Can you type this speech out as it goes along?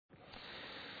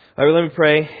All right, let me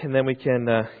pray, and then we can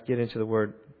get into the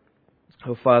Word.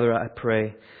 Oh, Father, I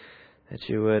pray that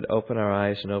You would open our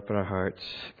eyes and open our hearts,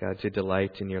 God, to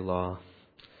delight in Your law.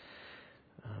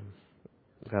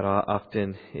 God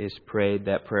often is prayed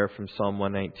that prayer from Psalm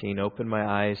 119, open my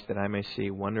eyes that I may see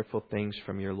wonderful things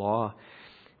from Your law.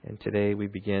 And today we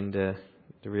begin to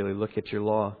really look at Your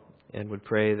law and would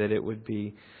pray that it would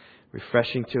be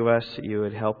refreshing to us, that You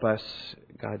would help us,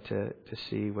 God, to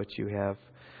see what You have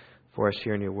for us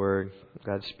here in Your Word.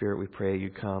 God's Spirit, we pray You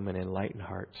come and enlighten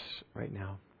hearts right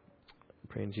now. I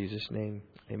pray in Jesus' name.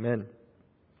 Amen.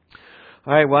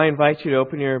 All right, well, I invite you to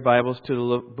open your Bibles to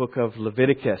the book of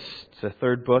Leviticus. It's the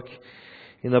third book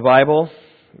in the Bible.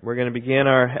 We're going to begin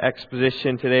our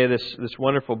exposition today, this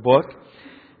wonderful book.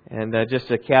 And just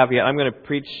a caveat, I'm going to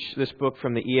preach this book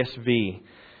from the ESV.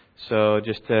 So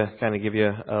just to kind of give you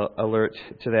an alert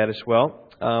to that as well.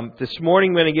 This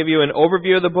morning, I'm going to give you an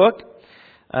overview of the book.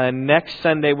 Next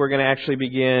Sunday, we're going to actually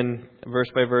begin verse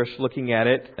by verse looking at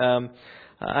it.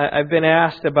 I've been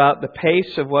asked about the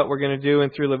pace of what we're going to do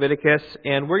in through Leviticus,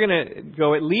 and we're going to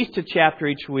go at least a chapter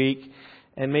each week,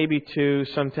 and maybe 2,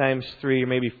 sometimes 3, or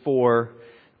maybe 4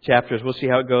 chapters. We'll see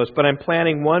how it goes. But I'm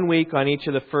planning 1 week on each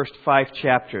of the first 5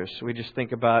 chapters. We just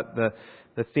think about the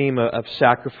theme of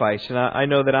sacrifice. And I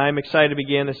know that I'm excited to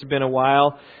begin. This has been a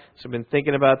while. So I've been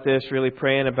thinking about this, really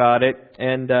praying about it.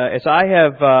 And as I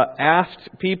have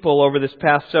asked people over this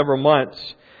past several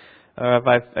months,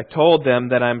 I've told them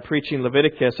that I'm preaching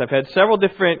Leviticus, I've had several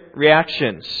different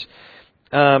reactions.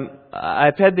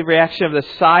 I've had the reaction of the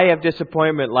sigh of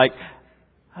disappointment, like,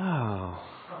 oh.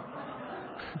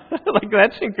 Like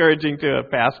that's encouraging to a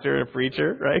pastor and a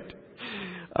preacher, right?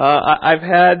 I've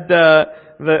had the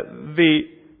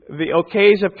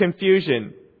okays of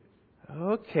confusion.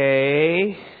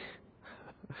 Okay.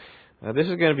 This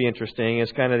is going to be interesting.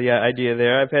 It's kind of the idea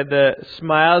there. I've had the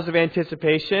smiles of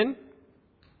anticipation.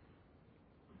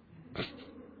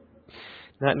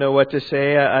 Not know what to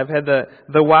say. I've had the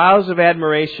wows of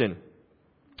admiration.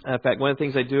 In fact, one of the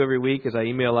things I do every week is I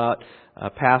email out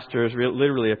pastors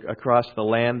literally across the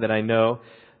land that I know.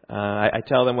 I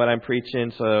tell them what I'm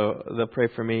preaching, so they'll pray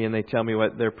for me, and they tell me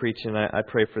what they're preaching. I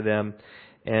pray for them.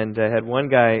 And I had one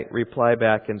guy reply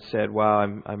back and said, wow,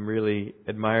 I'm really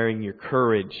admiring your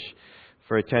courage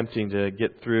for attempting to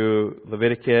get through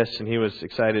Leviticus, and he was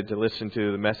excited to listen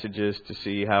to the messages to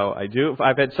see how I do.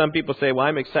 I've had some people say, well,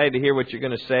 I'm excited to hear what you're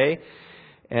going to say,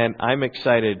 and I'm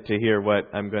excited to hear what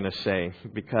I'm going to say,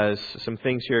 because some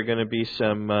things here are going to be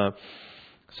some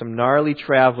gnarly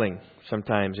traveling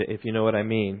sometimes, if you know what I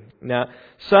mean. Now,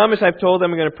 some, as I've told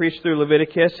them, I'm going to preach through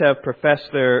Leviticus, have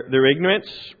professed their ignorance,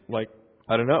 like,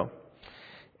 I don't know.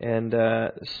 And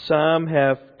some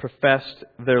have professed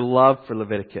their love for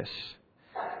Leviticus.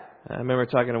 I remember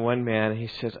talking to one man, and he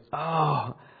says,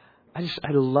 oh, I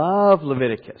love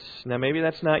Leviticus. Now, maybe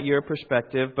that's not your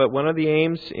perspective, but one of the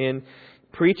aims in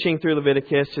preaching through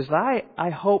Leviticus is I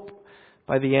hope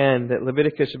by the end that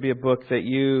Leviticus will be a book that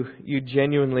you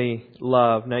genuinely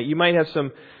love. Now, you might have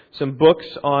some books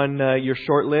on your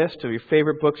short list of your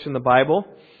favorite books in the Bible.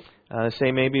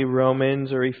 Say maybe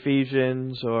Romans or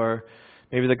Ephesians or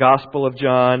maybe the Gospel of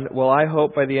John. Well, I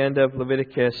hope by the end of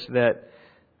Leviticus that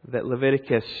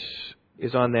Leviticus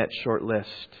is on that short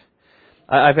list.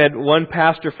 I've had one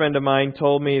pastor friend of mine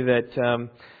told me that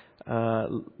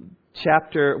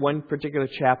one particular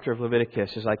chapter of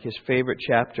Leviticus is like his favorite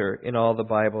chapter in all the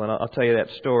Bible, and I'll tell you that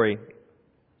story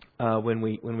when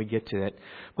we get to it.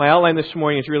 My outline this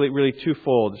morning is really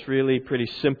twofold. It's really pretty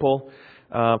simple.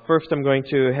 First, I'm going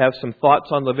to have some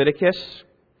thoughts on Leviticus,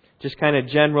 just kind of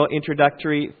general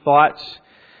introductory thoughts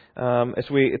as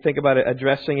we think about it,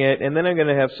 addressing it. And then I'm going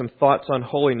to have some thoughts on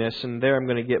holiness, and there I'm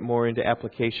going to get more into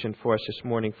application for us this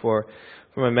morning for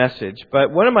my message.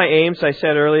 But one of my aims, I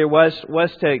said earlier,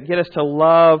 was to get us to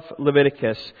love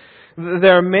Leviticus.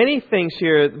 There are many things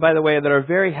here, by the way, that are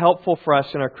very helpful for us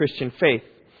in our Christian faith.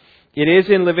 It is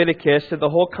in Leviticus that the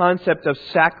whole concept of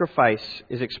sacrifice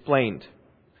is explained.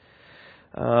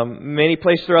 Many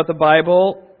places throughout the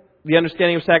Bible, the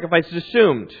understanding of sacrifice is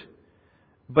assumed.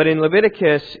 But in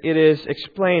Leviticus, it is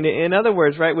explained. In other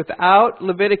words, right, without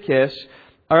Leviticus,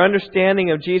 our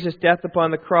understanding of Jesus' death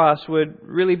upon the cross would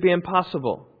really be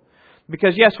impossible.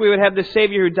 Because yes, we would have the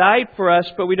Savior who died for us,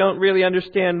 but we don't really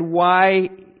understand why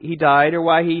He died or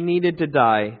why He needed to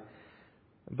die.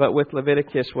 But with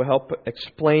Leviticus, we'll help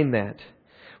explain that.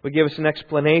 Would give us an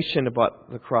explanation about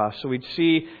the cross, so we'd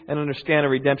see and understand a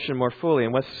redemption more fully.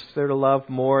 And what's there to love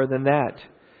more than that?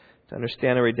 To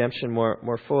understand a redemption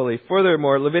more fully.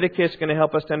 Furthermore, Leviticus is going to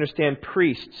help us to understand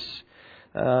priests.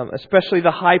 especially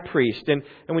the high priest. And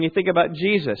when you think about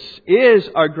Jesus is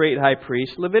our great high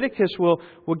priest, Leviticus will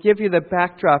give you the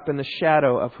backdrop and the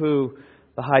shadow of who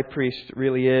the high priest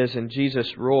really is and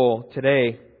Jesus' role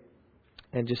today,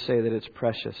 and just say that it's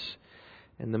precious.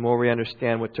 And the more we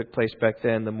understand what took place back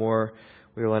then, the more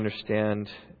we will understand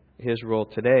His role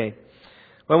today.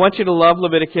 Well, I want you to love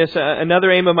Leviticus.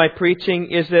 Another aim of my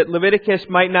preaching is that Leviticus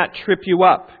might not trip you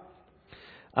up.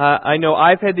 I know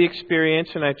I've had the experience,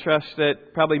 and I trust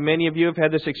that probably many of you have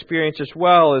had this experience as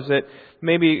well, is that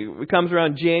maybe it comes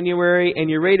around January and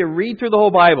you're ready to read through the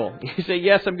whole Bible. You say,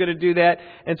 yes, I'm going to do that.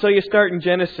 And so you start in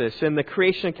Genesis, and the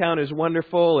creation account is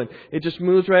wonderful, and it just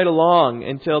moves right along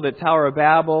until the Tower of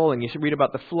Babel, and you should read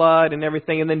about the flood and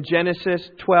everything. And then Genesis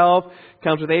 12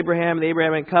 comes with Abraham, the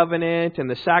Abrahamic covenant, and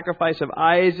the sacrifice of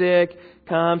Isaac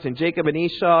comes, and Jacob and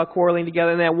Esau quarreling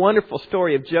together, and that wonderful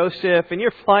story of Joseph, and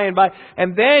you're flying by.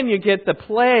 And then you get the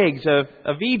plagues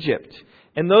of Egypt.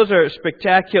 And those are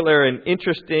spectacular and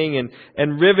interesting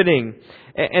and riveting.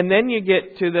 And then you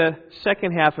get to the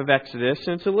second half of Exodus,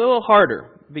 and it's a little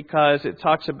harder because it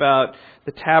talks about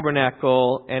the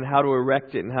tabernacle and how to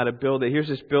erect it and how to build it. Here's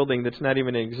this building that's not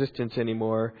even in existence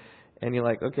anymore. And you're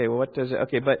like, okay, well, what does it...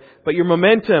 Okay, but your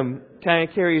momentum kind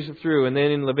of carries it through. And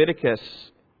then in Leviticus,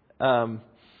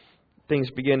 things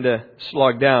begin to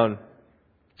slog down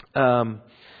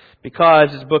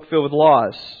because it's a book filled with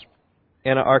laws.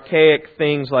 And archaic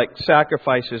things like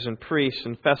sacrifices and priests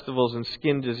and festivals and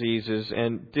skin diseases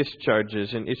and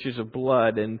discharges and issues of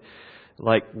blood and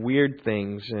like weird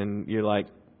things. And you're like,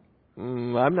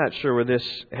 I'm not sure where this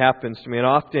happens to me. And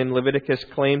often Leviticus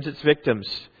claims its victims.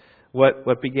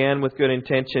 What began with good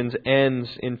intentions ends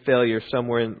in failure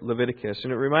somewhere in Leviticus.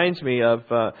 And it reminds me of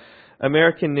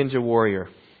American Ninja Warrior.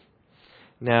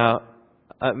 Now,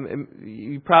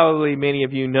 many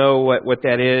of you know what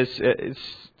that is.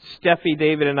 Steffi,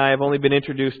 David, and I have only been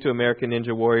introduced to American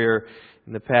Ninja Warrior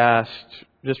in the past,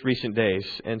 just recent days.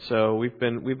 And so we've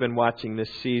been watching this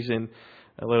season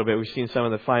a little bit. We've seen some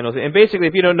of the finals. And basically,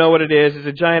 if you don't know what it is, it's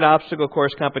a giant obstacle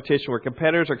course competition where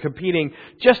competitors are competing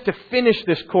just to finish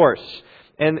this course.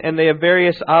 And they have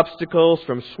various obstacles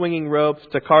from swinging ropes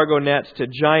to cargo nets to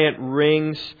giant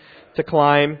rings to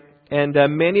climb. And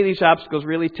many of these obstacles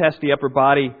really test the upper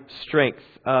body strength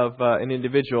of an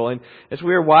individual. And as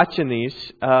we were watching these,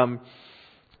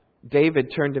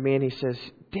 David turned to me and he says,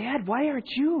 Dad, why aren't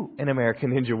you an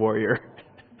American Ninja Warrior?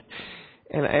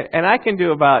 and I can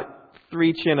do about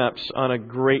 3 chin-ups on a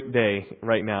great day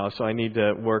right now, so I need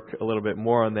to work a little bit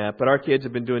more on that. But our kids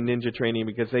have been doing ninja training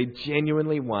because they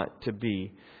genuinely want to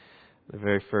be the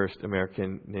very first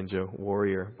American Ninja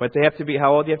Warrior. But they have to be,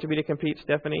 how old do you have to be to compete,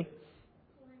 Stephanie?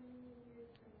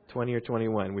 20 or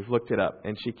 21. We've looked it up,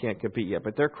 and she can't compete yet.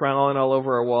 But they're crawling all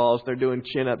over our walls. They're doing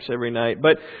chin-ups every night.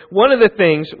 But one of the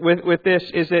things with this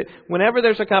is that whenever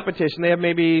there's a competition, they have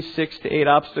maybe 6 to 8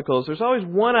 obstacles. There's always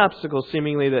one obstacle,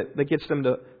 seemingly, that gets them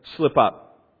to slip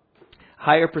up.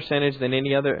 Higher percentage than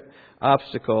any other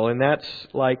obstacle, and that's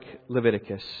like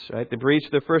Leviticus, right? They breach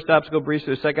the first obstacle, breach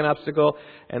the second obstacle,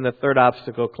 and the third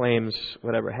obstacle claims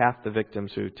half the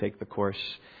victims who take the course.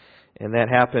 And that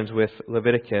happens with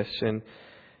Leviticus. And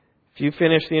few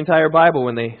finish the entire Bible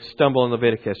when they stumble in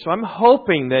Leviticus. So I'm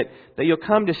hoping that you'll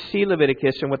come to see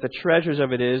Leviticus and what the treasures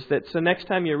of it is, that so next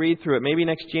time you read through it, maybe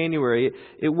next January,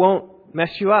 it won't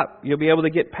mess you up. You'll be able to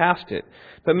get past it.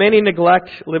 But many neglect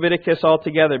Leviticus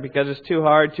altogether because it's too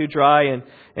hard, too dry,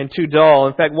 and too dull.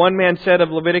 In fact, one man said of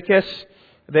Leviticus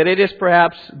that it is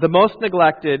perhaps the most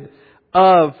neglected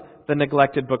of the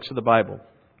neglected books of the Bible,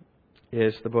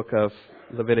 is the book of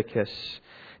Leviticus.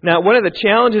 Now, one of the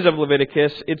challenges of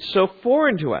Leviticus, it's so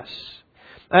foreign to us.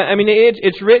 I mean,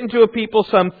 it's written to a people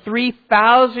some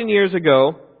 3,000 years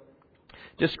ago,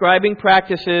 describing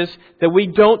practices that we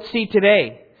don't see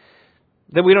today,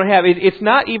 that we don't have. It's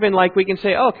not even like we can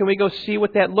say, oh, can we go see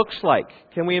what that looks like?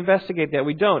 Can we investigate that?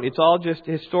 We don't. It's all just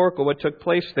historical, what took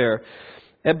place there.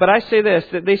 But I say this,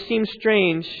 that they seem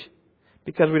strange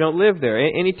because we don't live there.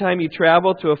 Anytime you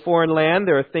travel to a foreign land,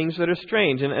 there are things that are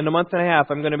strange. In a month and a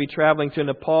half, I'm going to be traveling to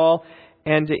Nepal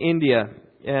and to India,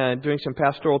 doing some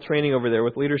pastoral training over there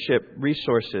with leadership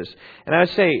resources. And I would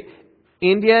say,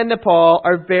 India and Nepal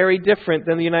are very different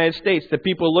than the United States. The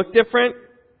people look different.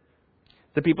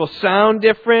 The people sound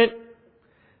different.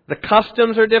 The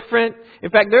customs are different. In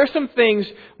fact, there are some things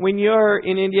when you're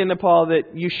in India and Nepal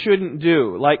that you shouldn't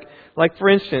do. Like for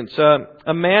instance,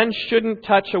 a man shouldn't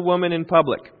touch a woman in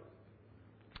public.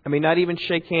 I mean, not even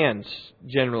shake hands,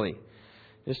 generally.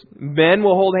 Just men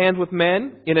will hold hands with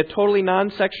men in a totally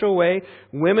non-sexual way.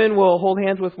 Women will hold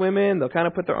hands with women. They'll kind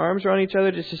of put their arms around each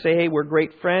other just to say, hey, we're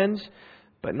great friends.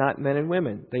 but not men and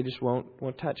women. They just won't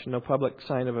touch. No public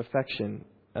sign of affection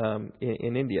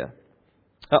in India.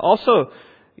 Also,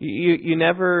 you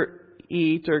never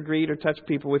eat or greet or touch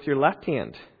people with your left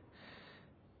hand,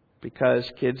 because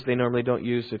kids, they normally don't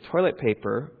use their toilet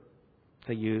paper.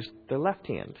 They use their left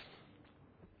hand.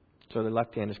 So their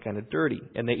left hand is kind of dirty.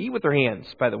 And they eat with their hands,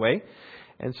 by the way.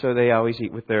 And so they always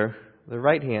eat with their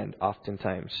right hand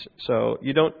oftentimes. So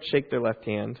you don't shake their left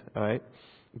hand, all right?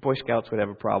 Boy Scouts would have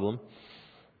a problem,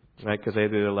 right? Because they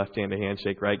do their left-handed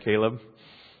handshake, right, Caleb?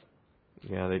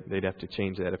 Yeah, they'd have to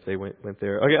change that if they went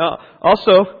there. Okay.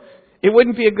 Also, it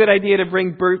wouldn't be a good idea to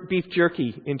bring beef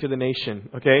jerky into the nation,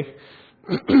 okay?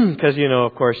 Because,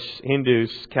 of course,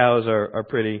 Hindus, cows are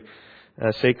pretty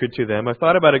sacred to them. I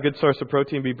thought about a good source of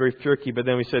protein would be beef jerky, but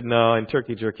then we said no, and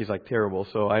turkey jerky is like terrible,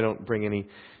 so I don't bring any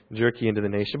jerky into the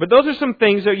nation. But those are some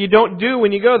things that you don't do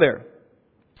when you go there.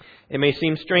 It may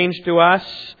seem strange to us,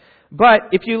 but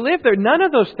if you live there, none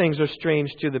of those things are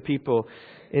strange to the people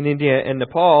in India and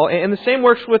Nepal. And the same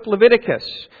works with Leviticus.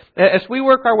 As we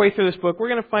work our way through this book, we're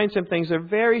going to find some things that are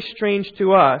very strange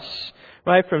to us,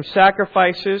 right? From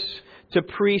sacrifices to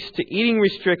priests to eating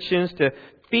restrictions to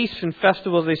feasts and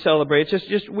festivals they celebrate. It's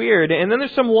just weird. And then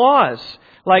there's some laws,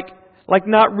 like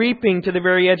not reaping to the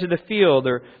very edge of the field,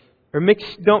 or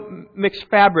don't mix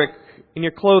fabric in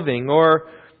your clothing, or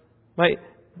right,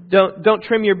 don't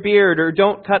trim your beard, or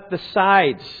don't cut the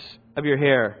sides of your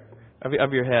hair,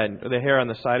 of your head, or the hair on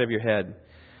the side of your head.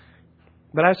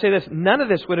 But I say this, none of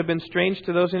this would have been strange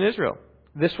to those in Israel.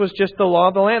 This was just the law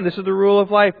of the land. This is the rule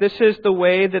of life. This is the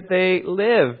way that they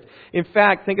lived. In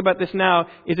fact, think about this now,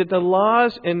 is that the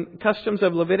laws and customs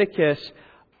of Leviticus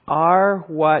are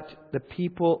what the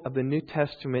people of the New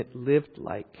Testament lived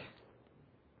like.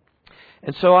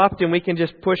 And so often we can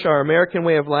just push our American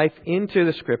way of life into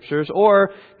the Scriptures,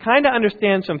 or kind of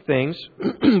understand some things,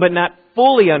 but not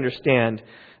fully understand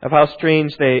of how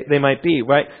strange they might be,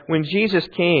 right? When Jesus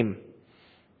came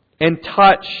and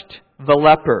touched the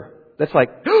leper, that's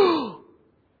like,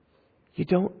 you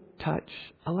don't touch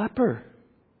a leper.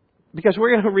 Because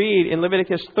we're going to read in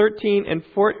Leviticus 13 and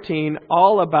 14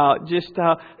 all about just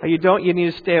how you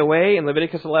need to stay away. In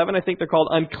Leviticus 11, I think they're called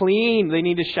unclean. They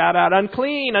need to shout out,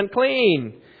 unclean,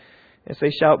 unclean, as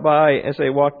they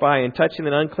walk by. And touching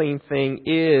an unclean thing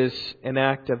is an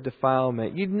act of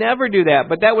defilement. You'd never do that,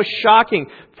 but that was shocking.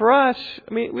 For us,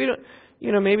 I mean, we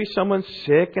don't, maybe someone's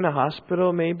sick in a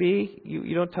hospital, maybe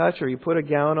you don't touch, or you put a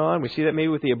gown on. We see that maybe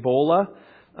with the Ebola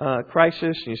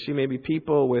crisis. You see maybe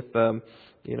people with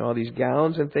all these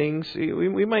gowns and things.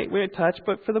 We might touch,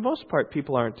 but for the most part,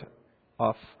 people aren't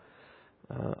off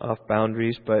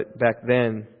boundaries. But back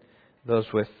then,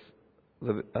 those with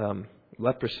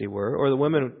leprosy were, or the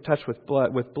women touched with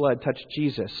blood touched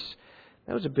Jesus.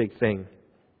 That was a big thing,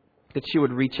 that she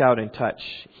would reach out and touch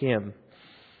Him.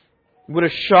 It would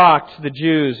have shocked the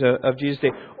Jews of Jesus'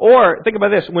 day. Or, think about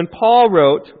this, when Paul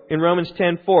wrote in Romans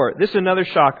 10:4, this is another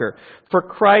shocker. For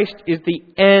Christ is the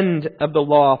end of the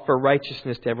law for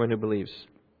righteousness to everyone who believes.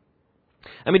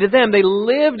 I mean, to them, they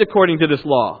lived according to this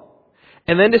law.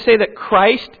 And then to say that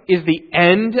Christ is the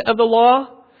end of the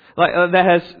law, that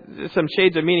has some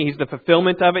shades of meaning. He's the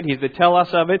fulfillment of it. He's the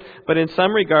telos of it. But in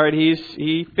some regard,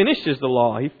 he finishes the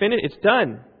law. It's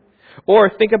done. Or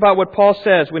think about what Paul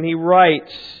says when he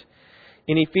writes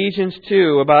in Ephesians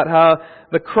 2 about how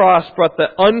the cross brought the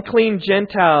unclean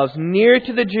Gentiles near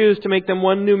to the Jews to make them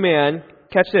one new man.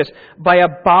 Catch this. By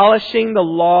abolishing the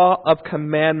law of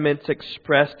commandments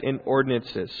expressed in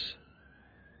ordinances.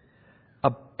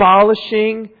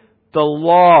 Abolishing the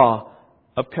law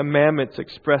of commandments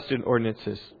expressed in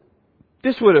ordinances.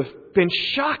 This would have been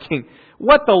shocking.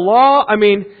 What, the law? I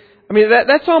mean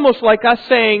that's almost like us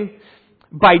saying,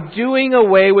 by doing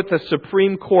away with the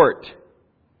Supreme Court.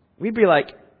 We'd be like,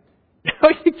 no,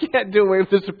 you can't do away with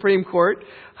the Supreme Court.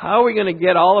 How are we going to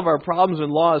get all of our problems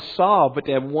and laws solved, but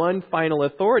to have one final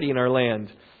authority in our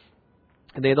land?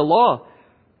 And they had the law.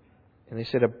 And they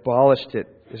said abolished it,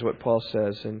 is what Paul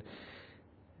says. And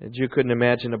a Jew couldn't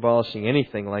imagine abolishing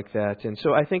anything like that. And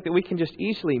so I think that we can just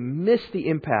easily miss the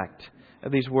impact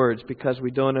of these words because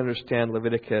we don't understand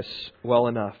Leviticus well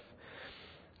enough.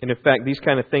 And in fact, these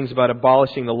kind of things about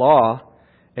abolishing the law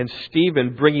and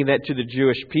Stephen bringing that to the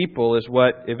Jewish people is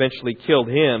what eventually killed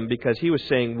him, because he was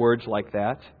saying words like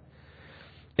that.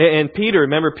 And Peter,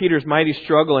 remember Peter's mighty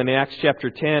struggle in Acts chapter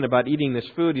 10 about eating this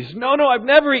food. He says, no, I've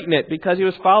never eaten it, because he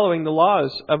was following the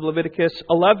laws of Leviticus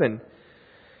 11.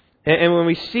 And when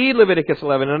we see Leviticus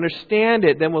 11 and understand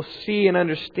it, then we'll see and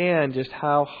understand just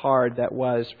how hard that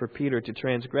was for Peter to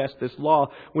transgress this law,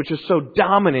 which was so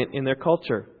dominant in their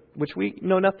culture, which we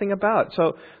know nothing about.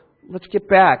 So let's get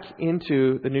back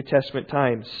into the New Testament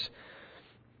times.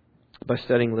 by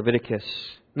studying Leviticus.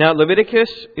 Now, Leviticus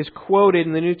is quoted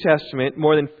in the New Testament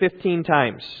more than 15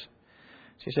 times.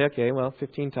 So you say, okay, well,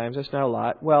 15 times, that's not a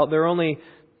lot. Well, there are only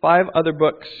 5 other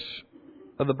books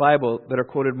of the Bible that are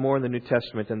quoted more in the New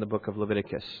Testament than the book of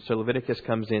Leviticus. So Leviticus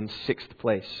comes in 6th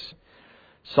place.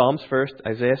 Psalms first,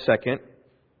 Isaiah second.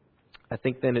 I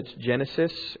think then it's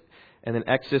Genesis, and then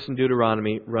Exodus and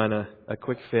Deuteronomy run a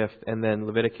quick 5th, and then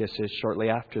Leviticus is shortly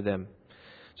after them.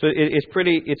 So it's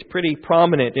pretty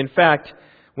prominent. In fact,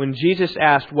 when Jesus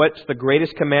asked, what's the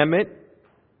greatest commandment?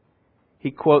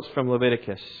 He quotes from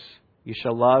Leviticus. You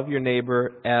shall love your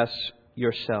neighbor as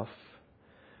yourself.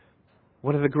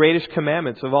 One of the greatest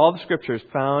commandments of all the Scriptures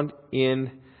found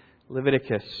in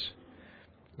Leviticus.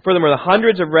 Furthermore, the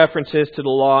hundreds of references to the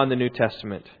law in the New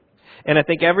Testament. And I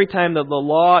think every time that the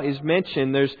law is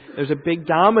mentioned, there's a big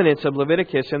dominance of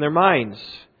Leviticus in their minds.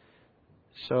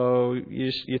 So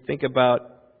you think about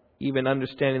even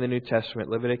understanding the New Testament.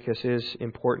 Leviticus is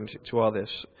important to all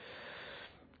this.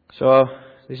 So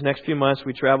these next few months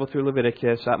we travel through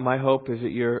Leviticus. My hope is that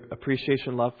your appreciation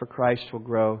and love for Christ will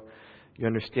grow. Your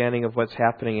understanding of what's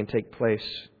happening and take place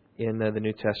in the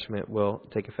New Testament will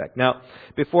take effect. Now,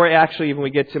 before actually even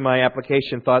we get to my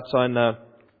application thoughts on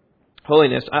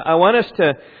holiness, I want us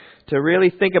to really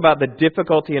think about the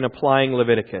difficulty in applying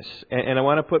Leviticus. And I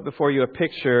want to put before you a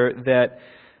picture that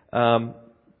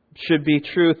should be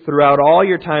true throughout all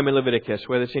your time in Leviticus,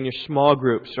 whether it's in your small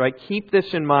groups, right? Keep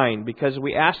this in mind, because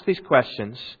we ask these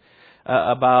questions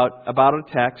about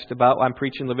a text, I'm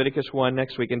preaching Leviticus 1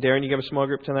 next week. And Darren, you have a small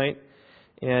group tonight?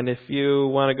 And if you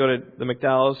want to go to the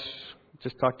McDowell's,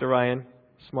 just talk to Ryan.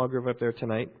 Small group up there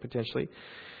tonight, potentially.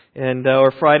 And or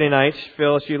Friday night,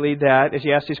 Phil, as you lead that, as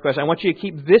you ask these questions, I want you to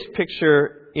keep this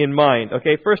picture in mind.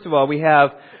 Okay, first of all, we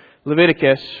have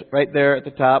Leviticus right there at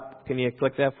the top. Can you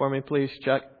click that for me, please,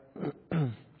 Chuck?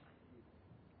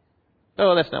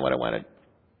 Oh, that's not what I wanted.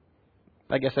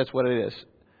 I guess that's what it is.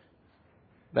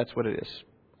 That's what it is.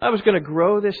 I was going to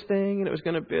grow this thing and it was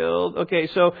going to build. Okay,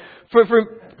 so for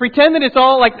pretend that it's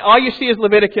all you see is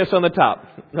Leviticus on the top.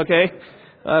 Okay,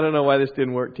 I don't know why this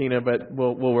didn't work, Tina, but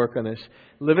we'll work on this.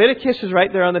 Leviticus is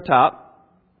right there on the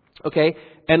top. Okay,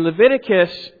 and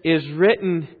Leviticus is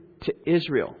written to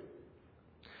Israel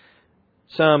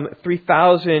some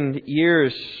 3,000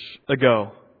 years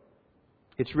ago.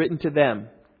 It's written to them.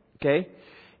 Okay.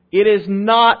 It is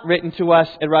not written to us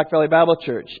at Rock Valley Bible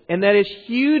Church. And that is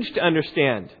huge to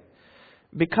understand.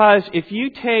 Because if you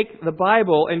take the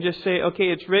Bible and just say, okay,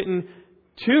 it's written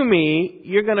to me,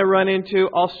 you're going to run into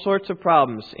all sorts of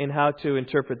problems in how to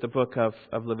interpret the book of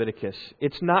Leviticus.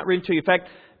 It's not written to you. In fact,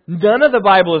 none of the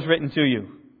Bible is written to you.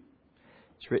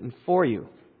 It's written for you.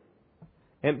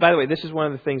 And by the way, this is one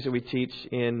of the things that we teach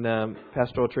in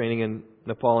pastoral training in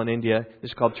Nepal and India.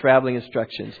 It's called Traveling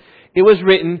Instructions. It was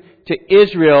written to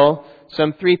Israel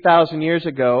some 3,000 years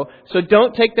ago. So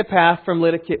don't take the path from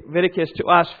Leviticus to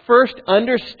us. First,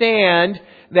 understand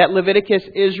that Leviticus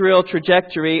Israel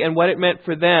trajectory and what it meant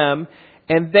for them.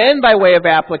 And then by way of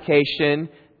application,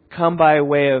 come by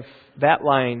way of that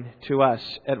line to us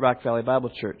at Rock Valley Bible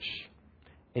Church.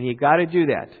 And you got to do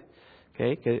that.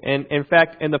 Okay? And in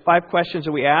fact, in the 5 questions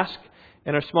that we ask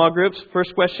in our small groups,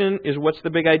 first question is, what's the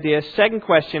big idea? Second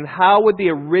question, how would the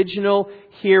original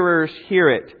hearers hear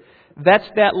it? That's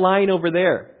that line over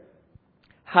there.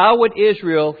 How would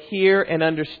Israel hear and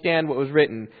understand what was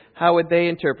written? How would they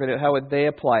interpret it? How would they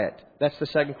apply it? That's the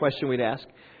second question we'd ask.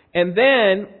 And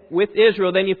then, with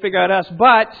Israel, then you figure out us.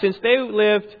 But, since they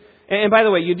lived... And by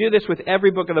the way, you do this with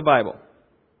every book of the Bible.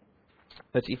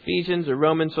 That's Ephesians or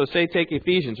Romans. So say take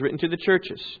Ephesians, written to the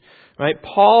churches. Right?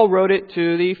 Paul wrote it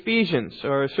to the Ephesians,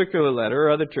 or a circular letter,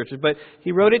 or other churches. But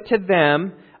he wrote it to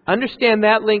them. Understand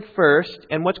that link first,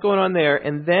 and what's going on there,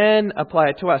 and then apply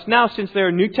it to us. Now, since they're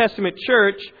a New Testament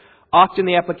church, often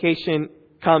the application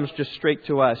comes just straight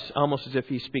to us, almost as if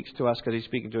he speaks to us because he's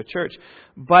speaking to a church.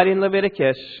 But in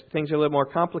Leviticus, things are a little more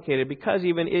complicated because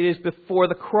even it is before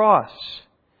the cross.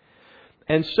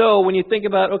 And so when you think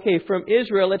about, okay, from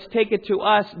Israel, let's take it to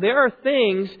us, there are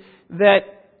things that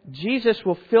Jesus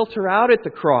will filter out at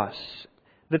the cross.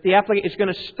 That the application is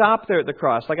going to stop there at the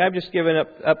cross. Like I've just given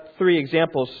up 3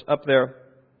 examples up there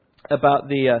about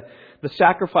the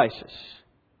sacrifices.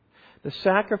 The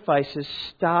sacrifices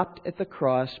stopped at the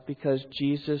cross because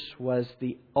Jesus was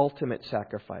the ultimate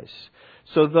sacrifice.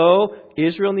 So though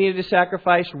Israel needed a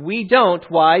sacrifice, we don't.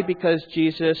 Why? Because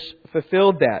Jesus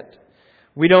fulfilled that.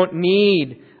 We don't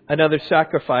need another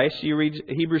sacrifice. You read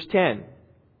Hebrews 10.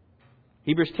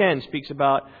 Hebrews 10 speaks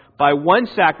about, by one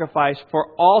sacrifice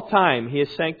for all time, He has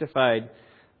sanctified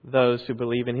those who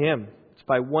believe in Him. It's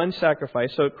by one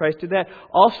sacrifice. So Christ did that.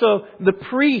 Also, the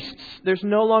priests. There's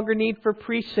no longer need for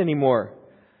priests anymore.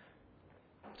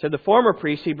 So the former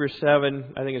priests, Hebrews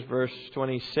 7, I think it's verse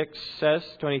 26 says,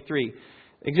 23,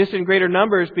 existed in greater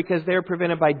numbers because they are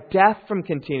prevented by death from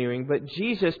continuing. But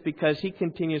Jesus, because He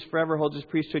continues forever, holds His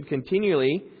priesthood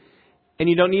continually. And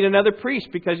you don't need another priest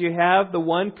because you have the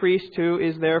one priest who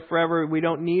is there forever. We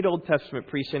don't need Old Testament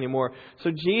priests anymore. So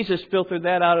Jesus filtered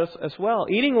that out as well.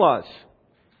 Eating laws.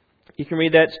 You can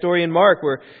read that story in Mark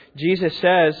where Jesus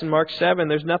says in Mark 7,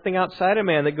 there's nothing outside a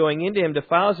man that going into him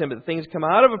defiles him, but the things that come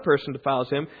out of a person defiles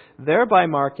him. Thereby,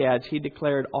 Mark adds, He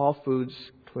declared all foods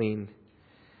clean.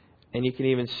 And you can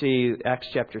even see Acts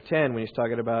chapter 10 when He's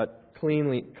talking about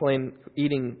clean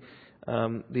eating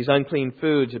these unclean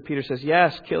foods. And Peter says,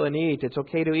 yes, kill and eat. It's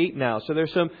okay to eat now. So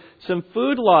there's some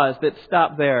food laws that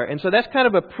stop there. And so that's kind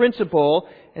of a principle.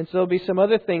 And so there'll be some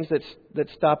other things that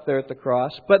stop there at the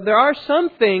cross. But there are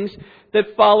some things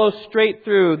that follow straight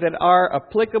through that are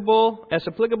applicable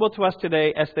to us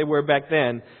today as they were back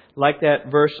then. Like that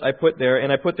verse I put there.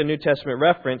 And I put the New Testament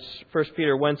reference, 1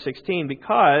 Peter 1:16,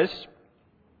 because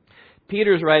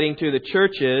Peter's writing to the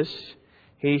churches.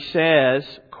 He says,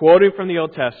 quoting from the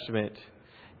Old Testament,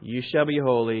 you shall be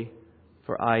holy,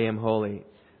 for I am holy.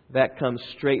 That comes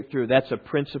straight through. That's a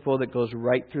principle that goes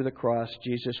right through the cross.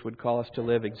 Jesus would call us to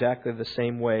live exactly the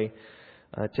same way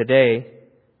today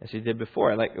as He did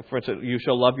before. Like, for instance, you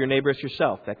shall love your neighbor as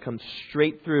yourself. That comes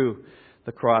straight through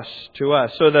the cross to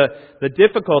us. So the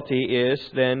difficulty is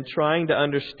then trying to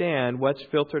understand what's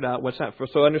filtered out, what's not.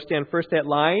 So understand first that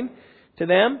line to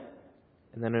them,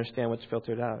 and then understand what's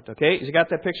filtered out. Okay? You got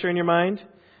that picture in your mind?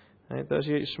 All right, those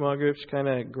of you small groups, kind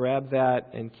of grab that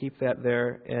and keep that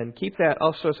there. And keep that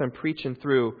also as I'm preaching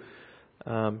through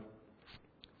to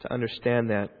understand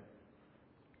that.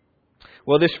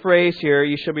 Well, this phrase here,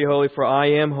 you shall be holy for I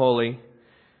am holy,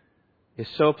 is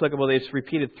so applicable that it's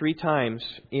repeated 3 times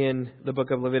in the book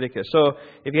of Leviticus. So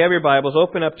if you have your Bibles,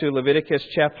 open up to Leviticus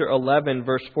chapter 11,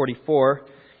 verse 44.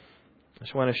 I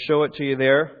just want to show it to you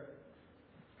there.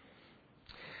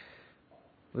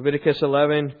 Leviticus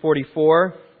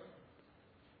 11:44.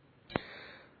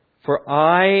 For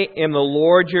I am the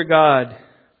Lord your God.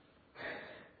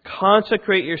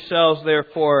 Consecrate yourselves,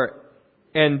 therefore,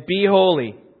 and be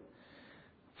holy,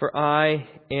 for I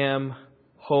am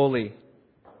holy.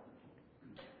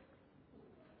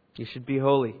 You should be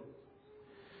holy.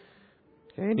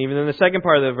 Okay, and even in the second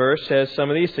part of the verse says some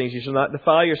of these things. You shall not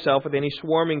defile yourself with any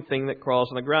swarming thing that crawls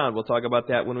on the ground. We'll talk about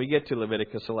that when we get to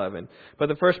Leviticus 11. But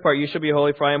the first part, you shall be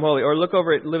holy, for I am holy. Or look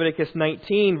over at Leviticus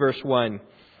 19, verse 1.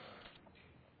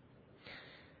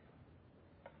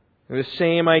 The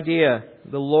same idea.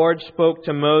 The Lord spoke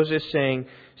to Moses, saying,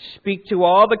 speak to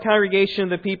all the congregation of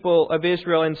the people of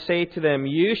Israel and say to them,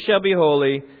 you shall be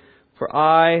holy, for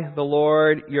I, the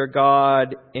Lord your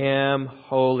God, am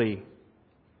holy.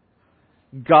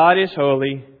 God is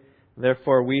holy,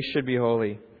 therefore we should be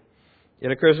holy.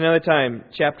 It occurs another time,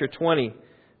 chapter 20,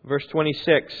 verse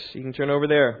 26. You can turn over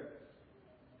there.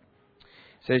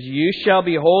 It says, you shall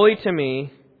be holy to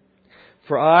me,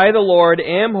 for I, the Lord,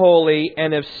 am holy,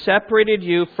 and have separated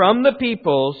you from the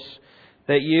peoples,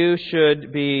 that you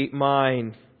should be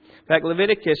mine. In fact,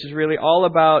 Leviticus is really all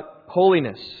about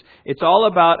holiness. It's all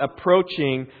about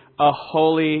approaching a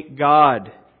holy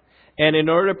God. And in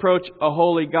order to approach a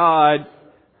holy God,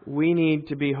 we need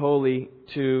to be holy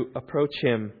to approach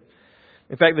Him.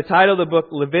 In fact, the title of the book,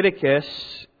 Leviticus,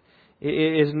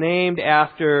 is named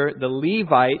after the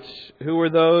Levites, who were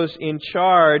those in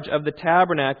charge of the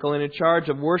tabernacle and in charge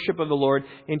of worship of the Lord,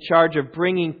 in charge of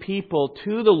bringing people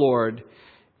to the Lord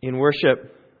in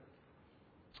worship.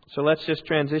 So let's just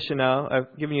transition now.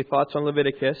 I've given you thoughts on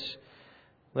Leviticus.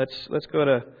 Let's go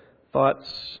to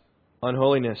thoughts on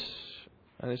holiness.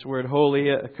 This word holy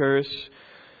occurs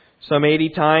some 80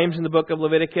 times in the book of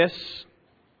Leviticus.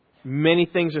 Many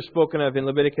things are spoken of in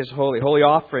Leviticus holy. Holy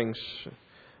offerings,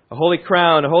 a holy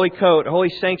crown, a holy coat, a holy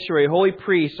sanctuary, a holy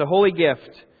priest, a holy gift,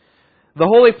 the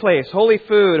holy place, holy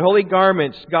food, holy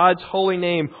garments, God's holy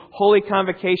name, holy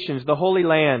convocations, the holy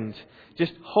land.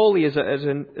 Just holy is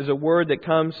a word that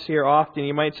comes here often.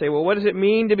 You might say, well, what does it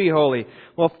mean to be holy?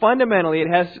 Well, fundamentally, it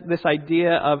has this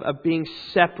idea of being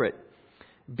separate,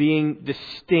 being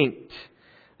distinct,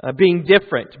 being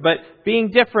different. But being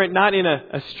different not in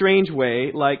a strange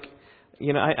way, like,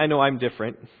 I know I'm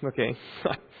different, okay?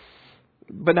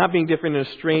 But not being different in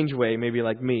a strange way, maybe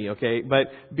like me, okay? But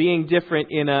being different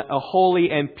in a holy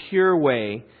and pure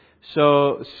way.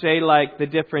 So, say like the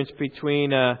difference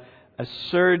between a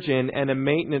surgeon and a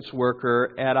maintenance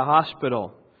worker at a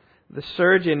hospital. The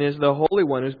surgeon is the Holy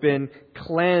One who's been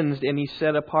cleansed and he's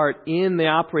set apart in the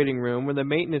operating room where the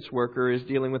maintenance worker is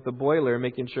dealing with the boiler,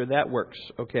 making sure that works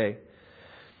okay.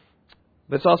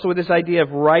 But it's also with this idea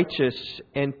of righteous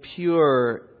and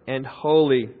pure and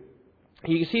holy.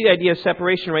 You can see the idea of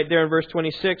separation right there in verse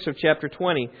 26 of chapter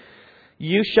 20.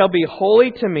 You shall be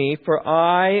holy to me, for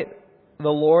I, the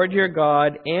Lord your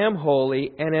God, am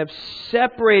holy, and have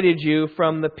separated you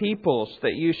from the peoples,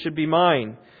 that you should be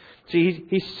mine. See,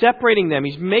 He's separating them.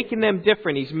 He's making them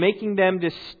different. He's making them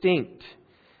distinct.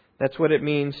 That's what it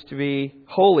means to be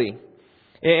holy.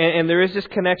 And there is this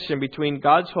connection between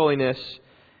God's holiness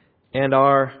and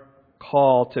our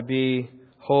call to be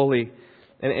holy.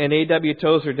 And A.W.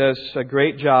 Tozer does a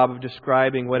great job of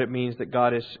describing what it means that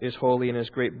God is holy in his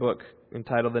great book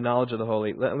entitled The Knowledge of the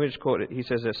Holy. Let me just quote it. He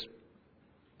says this: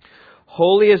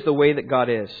 "Holy is the way that God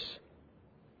is.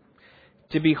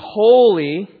 To be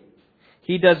holy,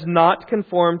 He does not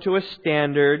conform to a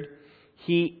standard.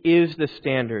 He is the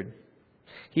standard.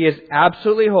 He is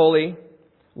absolutely holy,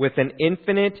 with an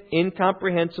infinite,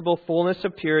 incomprehensible fullness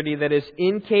of purity that is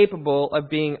incapable of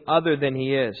being other than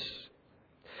He is.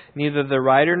 Neither the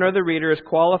writer nor the reader is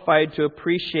qualified to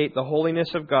appreciate the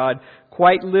holiness of God.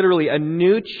 Quite literally, a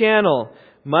new channel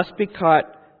must be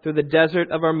cut through the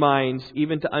desert of our minds,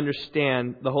 even to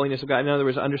understand the holiness of God. In other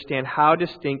words, understand how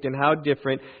distinct and how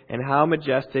different and how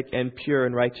majestic and pure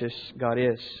and righteous God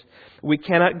is. We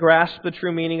cannot grasp the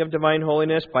true meaning of divine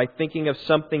holiness by thinking of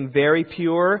something very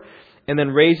pure and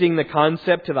then raising the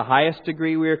concept to the highest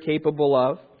degree we are capable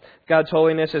of. God's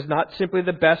holiness is not simply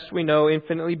the best we know,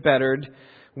 infinitely bettered.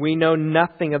 We know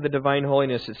nothing of the divine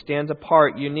holiness. It stands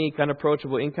apart, unique,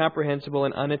 unapproachable, incomprehensible,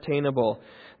 and unattainable.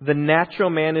 The natural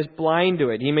man is blind to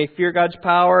it. He may fear God's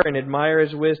power and admire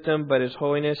His wisdom, but His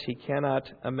holiness he cannot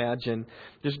imagine.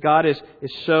 Just God is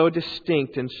so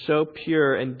distinct and so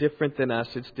pure and different than us,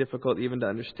 it's difficult even to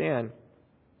understand.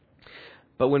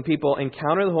 But when people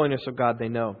encounter the holiness of God, they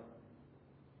know.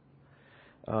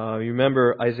 You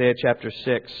remember Isaiah chapter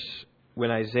 6, when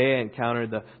Isaiah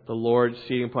encountered the Lord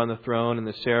seating upon the throne and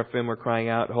the seraphim were crying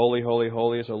out, "Holy, holy,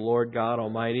 holy is the Lord God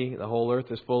Almighty. The whole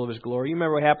earth is full of His glory." You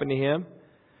remember what happened to him?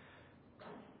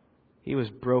 He was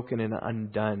broken and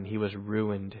undone. He was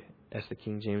ruined, as the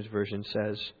King James Version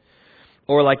says.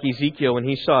 Or like Ezekiel, when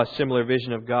he saw a similar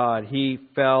vision of God, he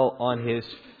fell on his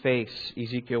face,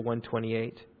 Ezekiel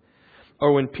 1:28.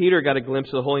 Or when Peter got a glimpse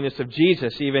of the holiness of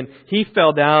Jesus, even he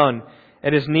fell down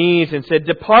at His knees and said,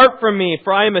 "Depart from me,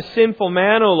 for I am a sinful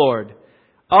man, O Lord."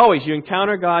 Always, you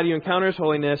encounter God, you encounter His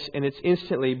holiness, and it's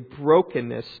instantly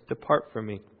brokenness. Depart from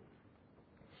me.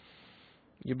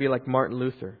 You'd be like Martin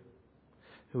Luther,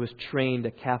 who was trained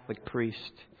a Catholic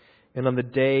priest. And on the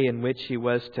day in which he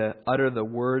was to utter the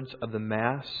words of the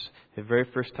Mass, the very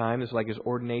first time, this is like his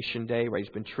ordination day, right?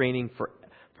 He's been training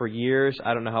for years.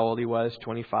 I don't know how old he was,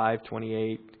 25,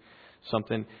 28,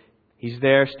 something. He's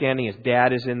there standing. His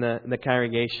dad is in the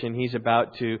congregation. He's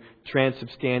about to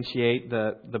transubstantiate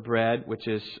the bread, which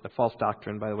is a false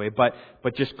doctrine, by the way. But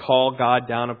just call God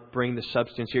down and bring the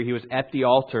substance here. He was at the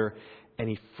altar and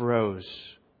he froze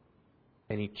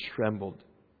and he trembled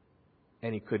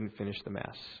and he couldn't finish the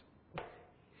Mass.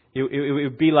 It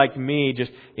would be like me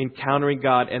just encountering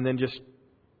God and then just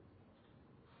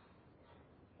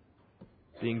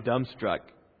being dumbstruck.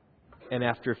 And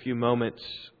after a few moments,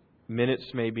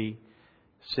 minutes maybe,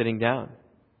 sitting down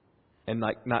and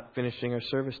like not finishing our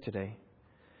service today.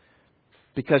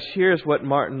 Because here's what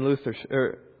Martin Luther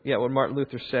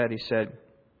said. He said,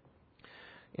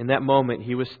 in that moment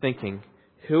he was thinking,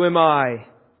 "Who am I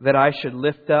that I should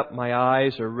lift up my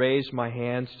eyes or raise my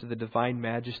hands to the divine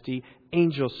majesty?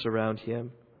 Angels surround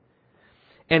Him.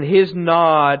 And at His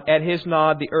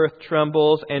nod the earth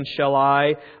trembles, and shall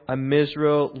I, a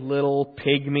miserable little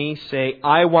pygmy, say,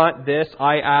 I want this,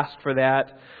 I ask for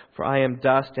that, for I am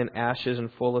dust and ashes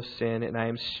and full of sin, and I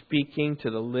am speaking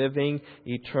to the living,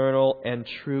 eternal, and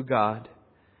true God."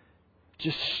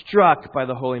 Just struck by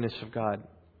the holiness of God.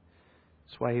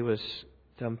 That's why he was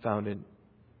dumbfounded.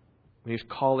 When he was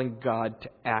calling God to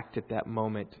act at that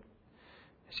moment,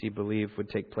 as he believed would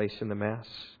take place in the Mass.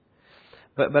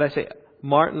 But I say,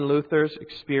 Martin Luther's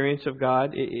experience of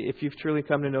God, if you've truly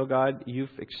come to know God,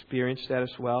 you've experienced that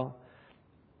as well.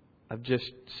 Of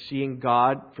just seeing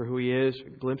God for who He is, a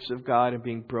glimpse of God and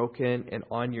being broken and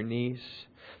on your knees.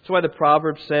 That's why the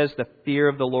proverb says the fear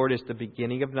of the Lord is the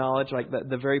beginning of knowledge. Like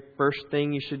the very first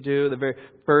thing you should do, the very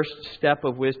first step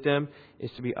of wisdom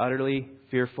is to be utterly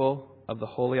fearful of the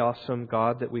holy, awesome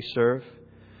God that we serve.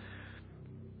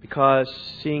 Because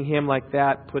seeing Him like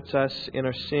that puts us in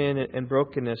our sin and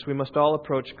brokenness. We must all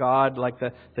approach God like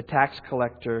the tax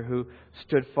collector who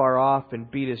stood far off and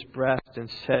beat his breast and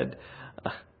said,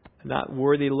 not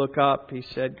worthy to look up. He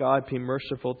said, God, be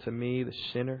merciful to me, the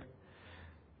sinner.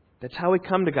 That's how we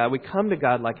come to God. We come to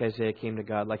God like Isaiah came to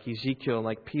God, like Ezekiel, and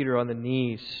like Peter on the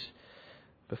knees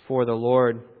before the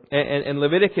Lord. And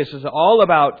Leviticus is all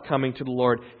about coming to the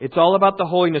Lord. It's all about the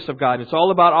holiness of God. It's all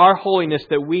about our holiness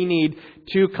that we need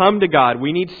to come to God.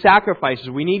 We need sacrifices.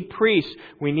 We need priests.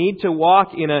 We need to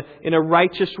walk in a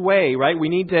righteous way, right? We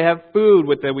need to have food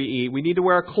that we eat. We need to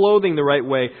wear our clothing the right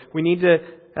way. We need to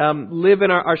live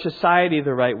in our society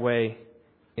the right way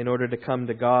in order to come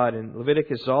to God. And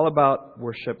Leviticus is all about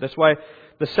worship. That's why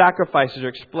the sacrifices are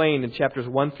explained in chapters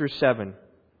 1 through 7.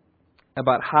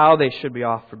 About how they should be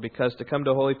offered. Because to come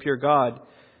to a holy, pure God,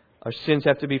 our sins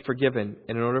have to be forgiven.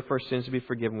 And in order for our sins to be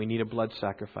forgiven, we need a blood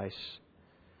sacrifice.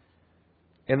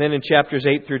 And then in chapters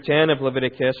 8 through 10 of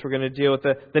Leviticus, we're going to deal with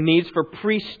the needs for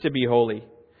priests to be holy.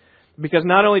 Because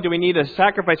not only do we need a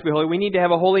sacrifice to be holy, we need to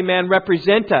have a holy man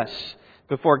represent us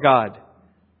before God.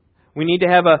 We need to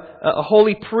have a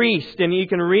holy priest. And you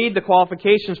can read the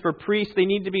qualifications for priests. They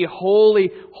need to be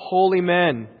holy, holy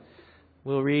men.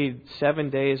 We'll read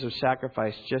 7 days of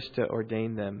sacrifice just to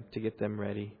ordain them, to get them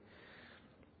ready.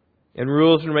 And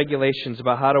rules and regulations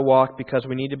about how to walk because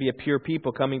we need to be a pure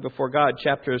people coming before God.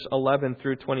 Chapters 11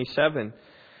 through 27.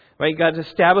 Right? God's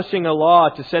establishing a law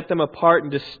to set them apart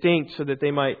and distinct so that they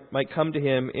might come to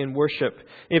Him in worship.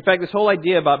 In fact, this whole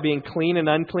idea about being clean and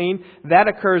unclean, that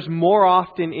occurs more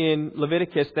often in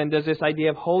Leviticus than does this idea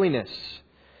of holiness.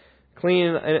 Clean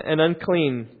and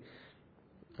unclean.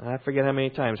 I forget how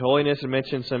many times. Holiness is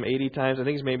mentioned some 80 times. I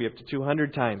think it's maybe up to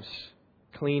 200 times.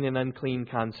 Clean and unclean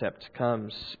concept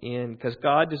comes in because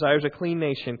God desires a clean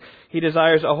nation. He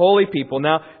desires a holy people.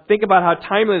 Now, think about how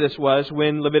timely this was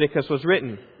when Leviticus was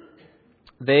written.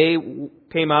 They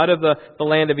came out of the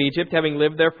land of Egypt, having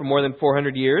lived there for more than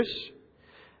 400 years.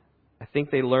 I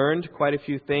think they learned quite a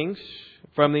few things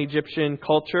from the Egyptian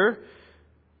culture,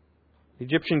 the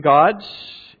Egyptian gods.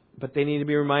 But they need to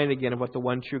be reminded again of what the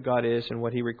one true God is and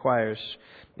what He requires.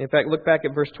 In fact, look back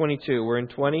at verse 22. We're in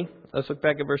 20. Let's look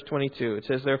back at verse 22. It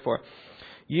says, therefore,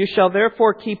 you shall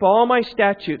therefore keep all my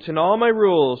statutes and all my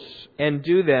rules and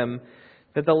do them,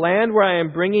 that the land where I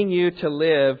am bringing you to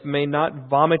live may not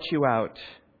vomit you out,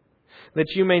 that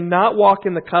you may not walk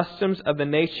in the customs of the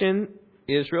nation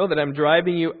Israel, that I'm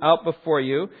driving you out before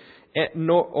you,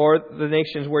 or the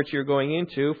nations which you're going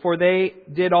into, for they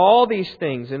did all these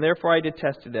things, and therefore I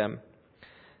detested them.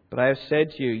 But I have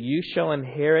said to you, you shall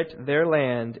inherit their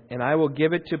land, and I will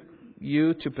give it to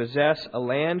you to possess a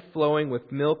land flowing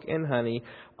with milk and honey.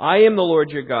 I am the Lord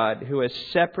your God, who has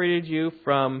separated you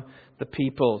from the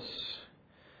peoples.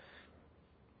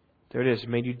 There it is,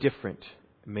 made you different,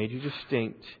 made you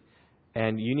distinct.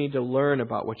 And you need to learn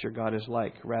about what your God is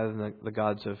like rather than the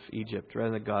gods of Egypt,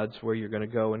 rather than the gods where you're going to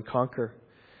go and conquer.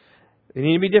 You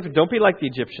need to be different. Don't be like the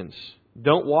Egyptians.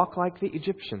 Don't walk like the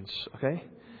Egyptians, okay?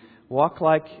 Walk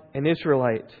like an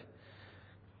Israelite.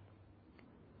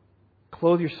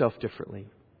 Clothe yourself differently.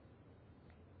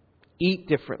 Eat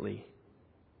differently.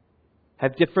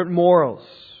 Have different morals.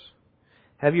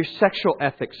 Have your sexual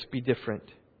ethics be different.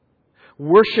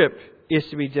 Worship is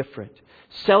to be different.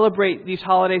 Celebrate these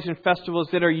holidays and festivals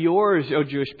that are yours, O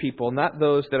Jewish people, not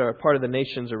those that are part of the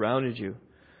nations around you.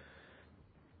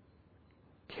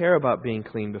 Care about being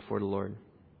clean before the Lord.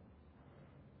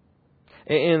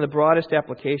 In the broadest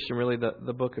application, really,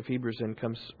 the book of Hebrews then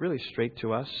comes really straight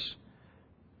to us,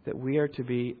 that we are to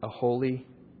be a holy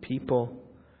people.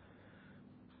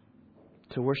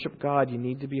 To worship God, you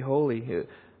need to be holy.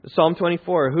 Psalm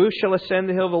 24, who shall ascend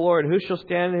the hill of the Lord? Who shall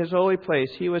stand in His holy place?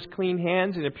 He who has clean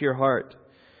hands and a pure heart,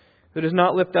 who does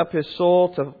not lift up his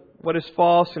soul to what is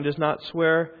false and does not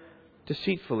swear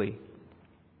deceitfully.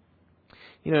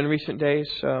 You know, in recent days,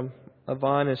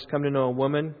 Yvonne has come to know a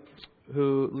woman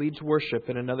who leads worship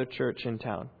in another church in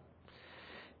town.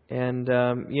 And,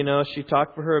 she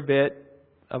talked for her a bit.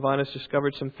 Yvonne has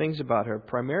discovered some things about her.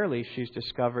 Primarily, she's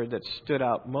discovered that stood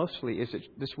out mostly is that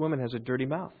this woman has a dirty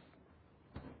mouth.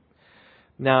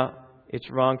 Now, it's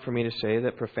wrong for me to say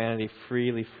that profanity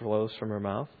freely flows from her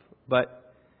mouth,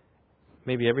 but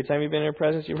maybe every time you've been in her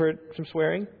presence, you've heard some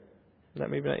swearing.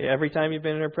 Maybe not every time you've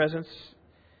been in her presence,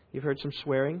 you've heard some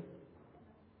swearing.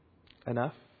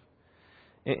 Enough.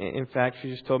 In fact,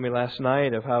 she just told me last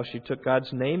night of how she took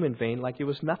God's name in vain like it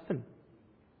was nothing.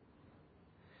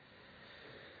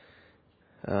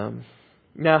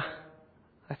 Now,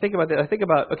 I think about that.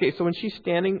 Okay, so when she's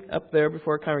standing up there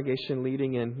before a congregation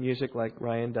leading in music like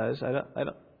Ryan does,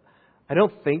 I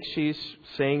don't think she's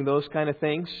saying those kind of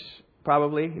things.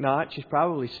 Probably not. She's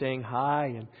probably saying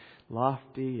high and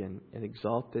lofty and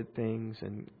exalted things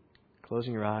and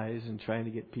closing her eyes and trying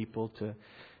to get people to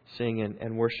sing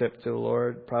and worship to the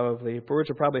Lord. Probably words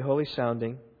are probably holy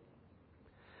sounding,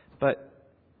 but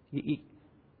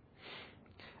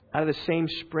out of the same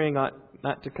spring ought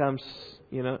not to come,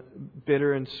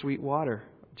 bitter and sweet water.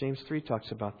 James 3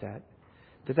 talks about that.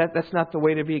 That's not the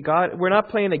way to be. God, we're not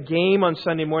playing a game on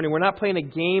Sunday morning. We're not playing a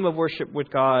game of worship with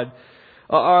God.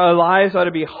 Our lives ought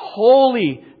to be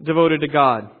wholly devoted to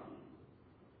God.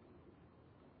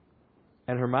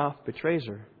 And her mouth betrays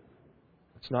her.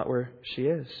 It's not where she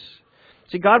is.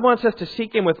 See, God wants us to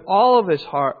seek Him with all of His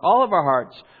heart, all of our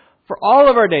hearts, for all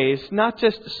of our days, not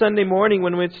just Sunday morning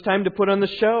when it's time to put on the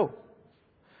show.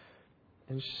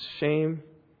 And shame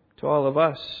to all of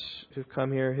us who've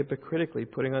come here hypocritically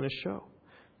putting on a show.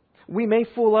 We may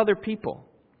fool other people.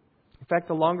 In fact,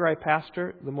 the longer I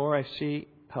pastor, the more I see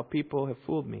how people have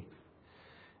fooled me.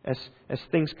 As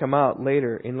things come out in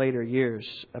later years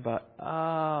about,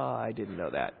 I didn't know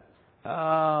that.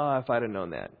 If I'd have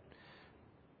known that.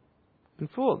 Been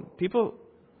fooled. People,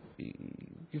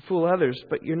 you fool others,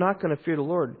 but you're not going to fear the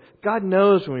Lord. God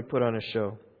knows when we put on a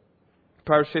show.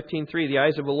 Proverbs 15:3, the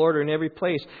eyes of the Lord are in every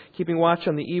place, keeping watch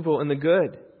on the evil and the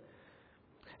good.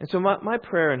 And so my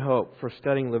prayer and hope for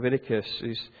studying Leviticus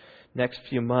these next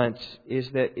few months is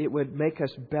that it would make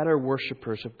us better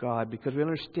worshipers of God because we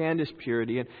understand His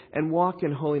purity and walk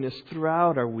in holiness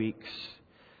throughout our weeks.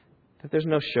 That there's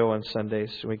no show on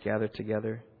Sundays when we gather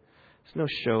together. There's no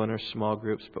show in our small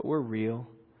groups, but we're real.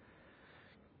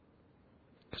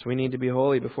 Because we need to be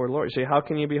holy before the Lord. You say, how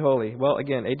can you be holy? Well,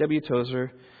 again, A.W.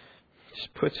 Tozer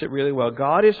just puts it really well.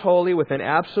 God is holy with an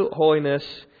absolute holiness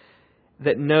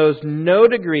that knows no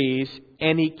degrees,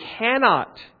 and He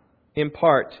cannot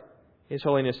impart His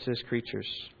holiness to His creatures.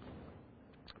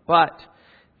 But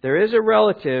there is a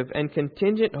relative and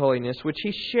contingent holiness which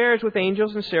He shares with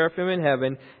angels and seraphim in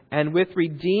heaven and with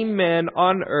redeemed men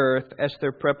on earth as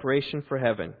their preparation for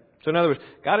heaven. So in other words,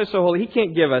 God is so holy, He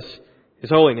can't give us His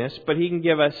holiness, but He can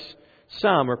give us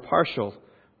some or partial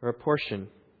or a portion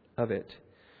of it.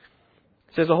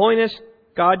 It says the holiness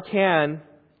God can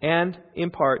and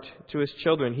impart to His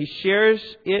children. He shares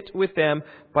it with them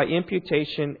by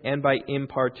imputation and by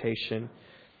impartation.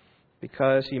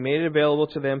 Because He made it available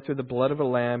to them through the blood of a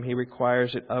lamb, He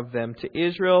requires it of them. To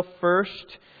Israel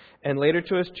first and later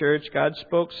to His church, God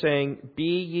spoke saying,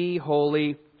 "Be ye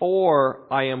holy, for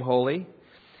I am holy."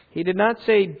 He did not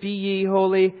say, "Be ye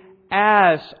holy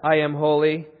as I am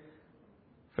holy,"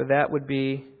 for that would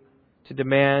be to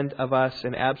demand of us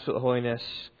an absolute holiness,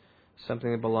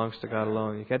 something that belongs to God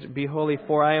alone. You got to be holy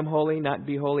for I am holy, not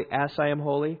be holy as I am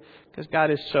holy. Because God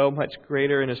is so much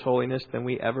greater in His holiness than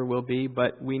we ever will be.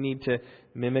 But we need to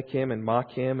mimic Him and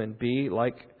mock Him and be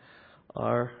like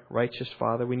our righteous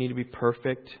Father. We need to be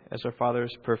perfect as our Father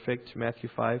is perfect. Matthew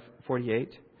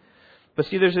 5:48. But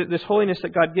see, there's this holiness that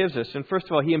God gives us. And first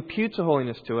of all, He imputes a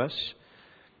holiness to us.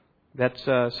 That's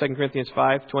 2 Corinthians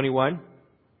 5:21.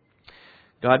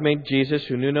 God made Jesus,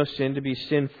 who knew no sin, to be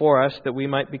sin for us, that we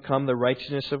might become the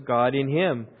righteousness of God in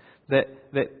Him. That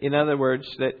in other words,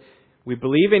 that we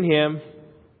believe in Him,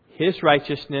 His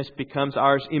righteousness becomes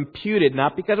ours imputed,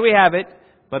 not because we have it,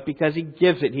 but because He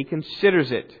gives it. He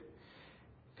considers it.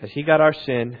 Because He got our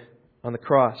sin on the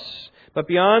cross. But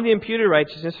beyond the imputed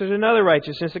righteousness, there's another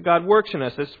righteousness that God works in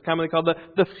us. That's commonly called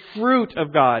the fruit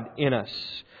of God in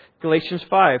us. Galatians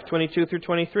 5:22 through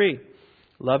 23.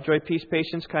 Love, joy, peace,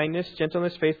 patience, kindness,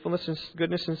 gentleness, faithfulness, and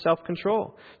goodness, and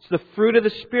self-control. It's the fruit of the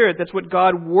Spirit. That's what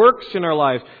God works in our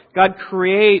lives. God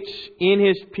creates in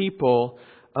His people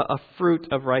a fruit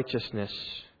of righteousness.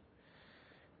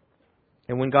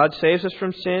 And when God saves us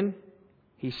from sin,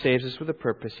 He saves us with a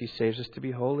purpose. He saves us to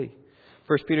be holy.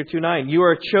 1 Peter 2:9. You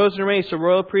are a chosen race, a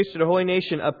royal priesthood, a holy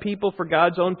nation, a people for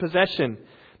God's own possession.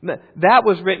 That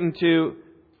was written to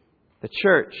the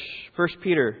church. 1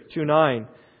 Peter 2:9.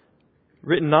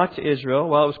 Written not to Israel.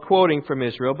 Well, it was quoting from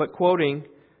Israel, but quoting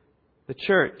the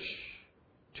church.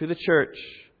 To the church.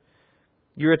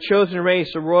 You're a chosen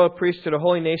race, a royal priesthood, a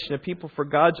holy nation, a people for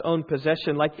God's own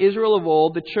possession. Like Israel of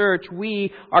old, the church,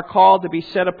 we are called to be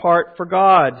set apart for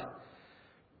God.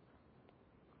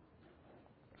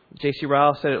 J.C.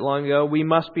 Ryle said it long ago. We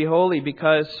must be holy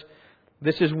because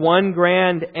this is one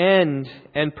grand end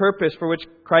and purpose for which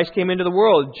Christ came into the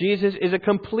world. Jesus is a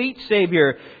complete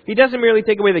Savior. He doesn't merely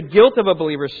take away the guilt of a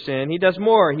believer's sin. He does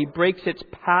more. He breaks its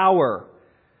power.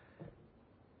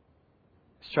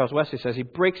 As Charles Wesley says, He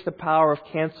breaks the power of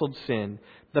canceled sin.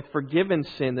 The forgiven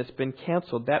sin that's been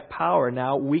canceled. That power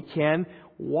now we can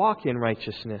walk in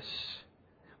righteousness.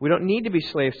 We don't need to be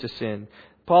slaves to sin.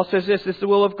 Paul says this is the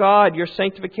will of God, your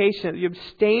sanctification, that you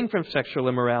abstain from sexual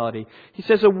immorality. He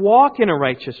says to walk in a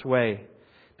righteous way.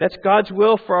 That's God's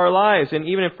will for our lives. And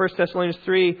even in 1 Thessalonians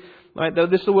 3, Right? Though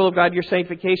this is the will of God, your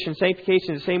sanctification.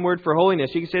 Sanctification is the same word for holiness.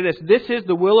 You can say this. This is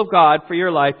the will of God for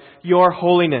your life, your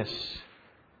holiness,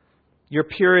 your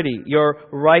purity, your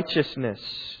righteousness.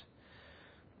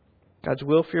 God's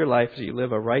will for your life is that you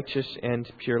live a righteous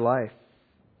and pure life.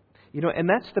 And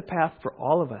that's the path for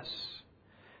all of us.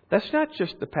 That's not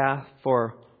just the path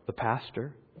for the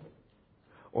pastor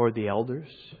or the elders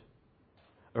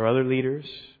or other leaders.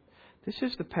 This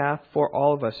is the path for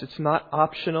all of us. It's not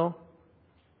optional.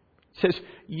 It says,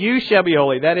 you shall be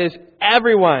holy. That is,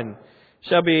 everyone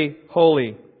shall be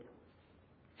holy.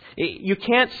 You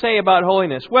can't say about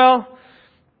holiness, well,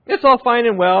 it's all fine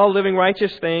and well, living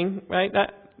righteous thing, right?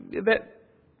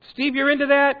 Steve, you're into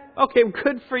that? Okay,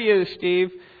 good for you,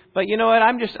 Steve. But you know what?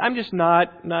 I'm just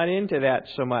not into that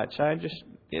so much.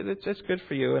 That's good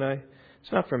for you, and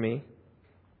it's not for me.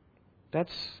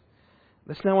 That's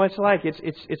not what it's like.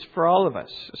 It's for all of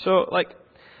us. So,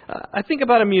 I think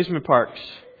about amusement parks.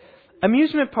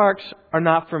 Amusement parks are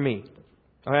not for me.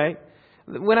 All right.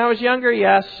 When I was younger,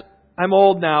 yes. I'm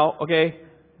old now. Okay.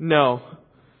 No.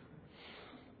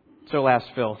 So last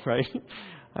Phil, right?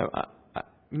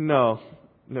 No.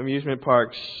 Amusement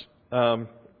parks.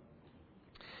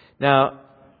 Now,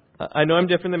 I know I'm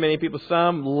different than many people.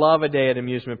 Some love a day at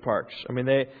amusement parks. I mean,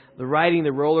 they're riding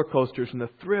the roller coasters and the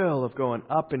thrill of going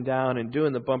up and down and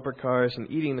doing the bumper cars and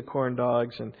eating the corn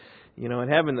dogs and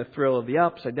having the thrill of the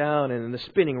upside down and the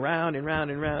spinning round and round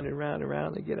and round and round and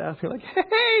round. They get out and they're like,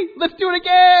 hey, let's do it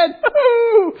again.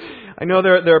 Woo-hoo! I know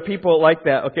there are people like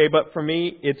that. Okay, but for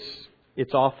me,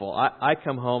 it's awful. I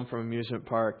come home from amusement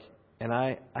park and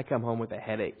I come home with a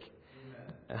headache.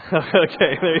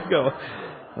 Okay, there you go.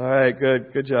 All right,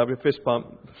 good job. A fist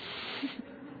bump.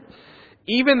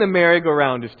 Even the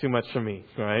merry-go-round is too much for me,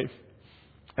 right?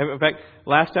 In fact,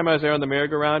 last time I was there on the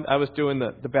merry-go-round, I was doing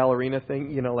the ballerina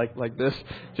thing, like this,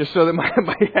 just so that my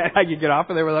head, I could get off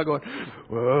of there without going,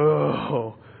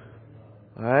 whoa.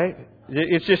 All right?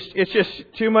 It's just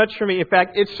too much for me. In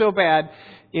fact, it's so bad.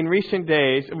 In recent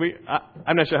days,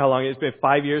 I'm not sure how long it's been,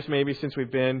 5 years maybe since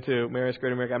we've been to Mary's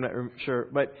Great America. I'm not sure.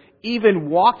 But even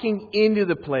walking into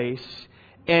the place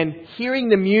and hearing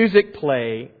the music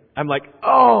play, I'm like,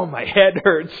 oh, my head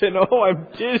hurts and oh, I'm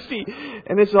dizzy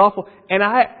and it's awful. And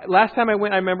last time I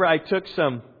went, I remember I took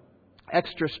some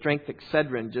extra strength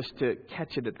Excedrin just to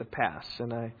catch it at the pass,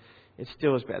 and it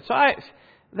still was bad. So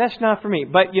that's not for me.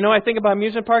 But I think about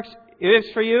amusement parks. It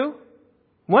is for you.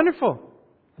 Wonderful.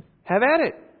 Have at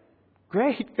it.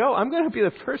 Great, go. I'm going to be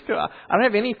the first to. I don't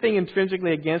have anything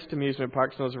intrinsically against amusement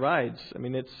parks and those rides. I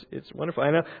mean, it's wonderful.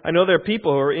 I know there are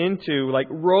people who are into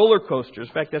roller coasters.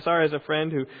 In fact, SR has a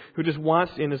friend who just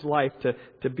wants in his life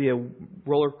to be a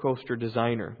roller coaster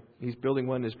designer. He's building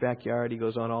one in his backyard. He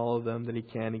goes on all of them that he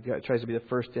can. He tries to be the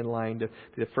first in line, to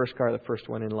be the first car, the first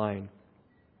one in line.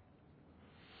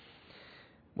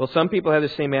 Well, some people have the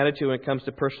same attitude when it comes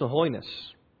to personal holiness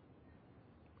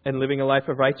and living a life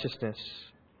of righteousness.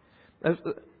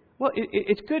 Well,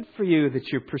 it's good for you that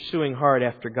you're pursuing hard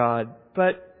after God,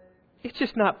 but it's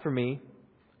just not for me.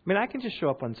 I mean, I can just show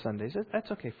up on Sundays.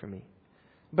 That's okay for me.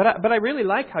 But I really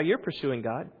like how you're pursuing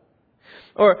God.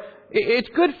 Or it's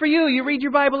good for you. You read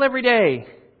your Bible every day.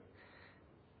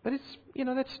 But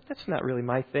that's not really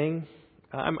my thing.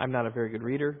 I'm not a very good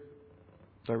reader.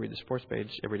 So I read the sports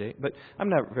page every day, but I'm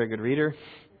not a very good reader.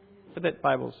 But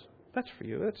that's for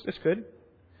you. That's good.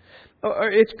 Or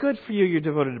it's good for you. You're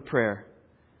devoted to prayer.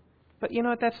 But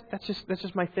that's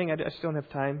just my thing. I just don't have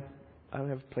time. I don't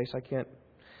have a place. I can't.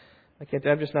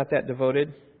 I'm just not that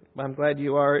devoted. I'm glad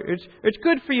you are. It's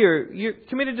good for you. You're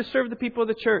committed to serve the people of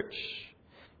the church.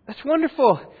 That's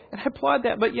wonderful, and I applaud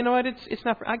that. But you know what? It's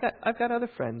not. I've got other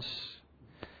friends.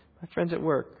 My friends at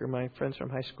work or my friends from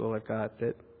high school. I've got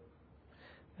that.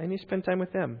 I need to spend time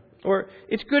with them. Or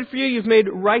it's good for you. You've made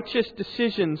righteous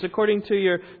decisions according to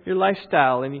your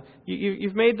lifestyle, and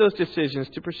you've made those decisions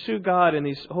to pursue God in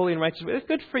these holy and righteous ways. It's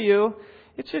good for you.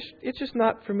 It's just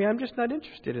not for me. I'm just not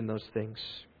interested in those things.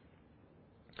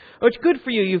 Or it's good for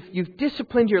you. You've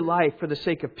disciplined your life for the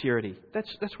sake of purity.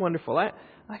 That's wonderful. I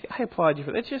applaud you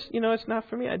for that. It's just it's not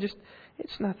for me.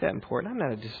 It's not that important. I'm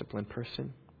not a disciplined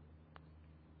person.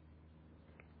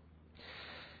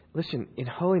 Listen, in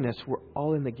holiness, we're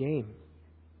all in the game.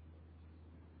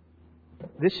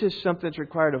 This is something that's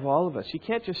required of all of us. You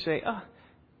can't just say, oh,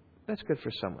 that's good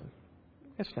for someone.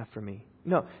 That's not for me.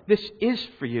 No, this is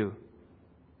for you.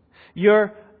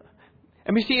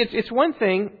 It's one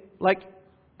thing, like,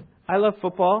 I love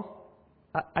football.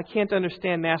 I can't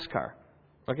understand NASCAR.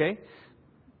 Okay?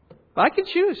 But I can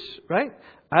choose, right?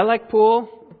 I like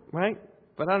pool, right?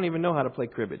 But I don't even know how to play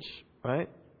cribbage, right?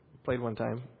 Played one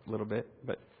time, a little bit,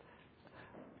 but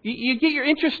you get your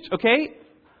interest, okay?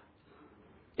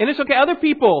 And it's okay. Other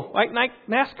people like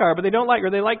NASCAR, but they don't like, or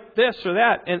they like this or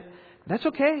that. And that's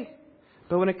okay.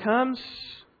 But when it comes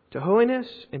to holiness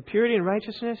and purity and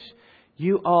righteousness,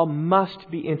 you all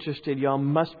must be interested. You all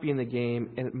must be in the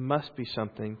game. And it must be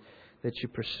something that you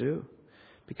pursue.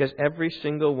 Because every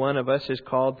single one of us is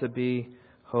called to be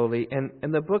holy.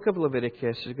 And the book of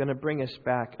Leviticus is going to bring us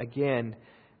back again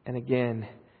and again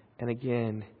and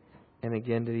again and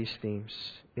again to these themes.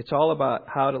 It's all about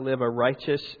how to live a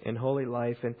righteous and holy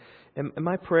life. And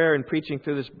my prayer in preaching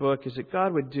through this book is that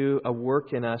God would do a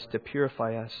work in us to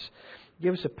purify us,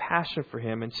 give us a passion for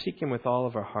Him, and seek Him with all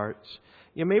of our hearts.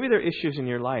 You know, maybe there are issues in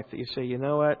your life that you say, you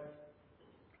know what?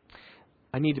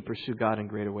 I need to pursue God in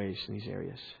greater ways in these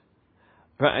areas.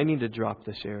 Or I need to drop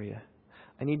this area.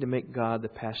 I need to make God the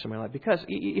passion of my life. Because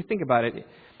you think about it.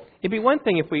 It'd be one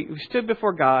thing if we stood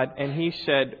before God and He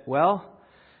said, well,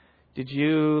 did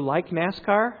you like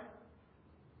NASCAR?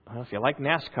 Well, if you like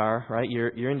NASCAR, right,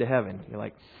 you're into heaven. You're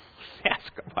like,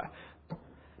 NASCAR.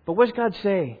 But what does God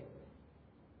say?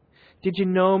 Did you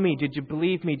know me? Did you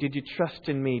believe me? Did you trust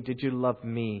in me? Did you love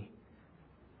me?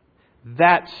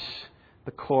 That's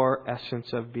the core essence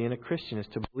of being a Christian, is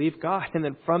to believe God. And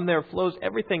then from there flows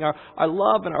everything, our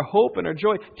love and our hope and our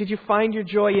joy. Did you find your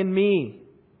joy in me?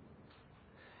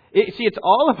 See, it's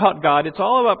all about God. It's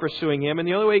all about pursuing Him. And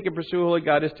the only way you can pursue holy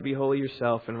God is to be holy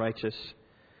yourself and righteous.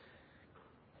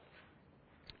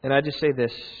 And I just say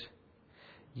this.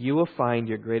 You will find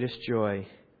your greatest joy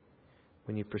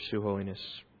when you pursue holiness.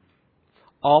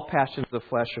 All passions of the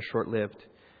flesh are short-lived.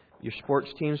 Your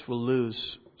sports teams will lose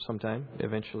sometime,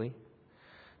 eventually.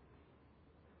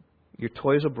 Your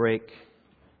toys will break.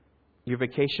 Your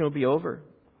vacation will be over.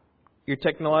 Your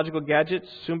technological gadgets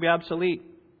soon be obsolete.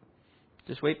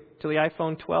 Just wait till the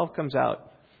iPhone 12 comes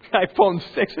out. iPhone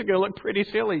 6 is going to look pretty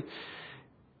silly.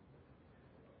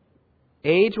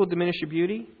 Age will diminish your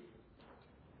beauty.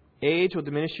 Age will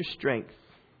diminish your strength.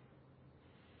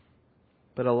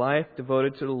 But a life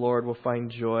devoted to the Lord will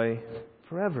find joy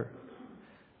forever.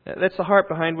 That's the heart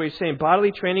behind what He's saying.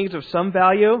 Bodily training is of some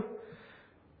value.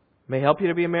 May help you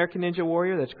to be American Ninja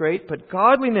Warrior. That's great. But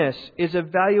godliness is of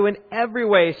value in every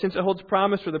way, since it holds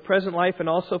promise for the present life and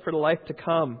also for the life to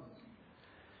come.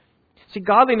 See,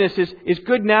 godliness is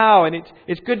good now and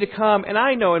it's good to come. And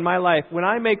I know in my life, when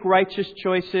I make righteous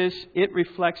choices, it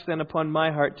reflects then upon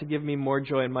my heart to give me more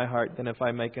joy in my heart than if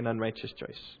I make an unrighteous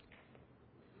choice.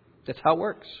 That's how it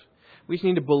works. We just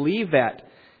need to believe that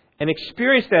and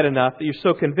experience that enough that you're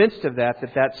so convinced of that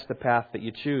that's the path that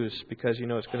you choose, because you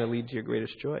know it's going to lead to your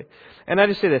greatest joy. And I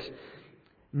just say this.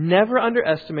 Never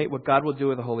underestimate what God will do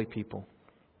with a holy people.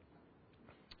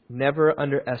 Never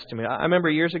underestimate. I remember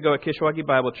years ago at Kishwaukee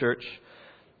Bible Church,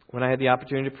 when I had the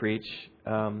opportunity to preach.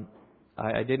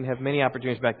 I didn't have many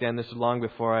opportunities back then. This is long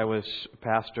before I was a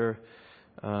pastor,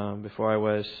 before I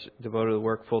was devoted to the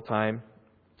work full time.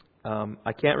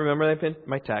 I can't remember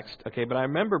my text, okay, but I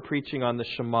remember preaching on the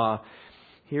Shema.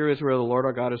 Hear Israel, the Lord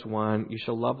our God is one. You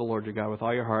shall love the Lord your God with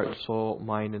all your heart, soul,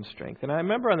 mind, and strength. And I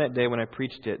remember on that day when I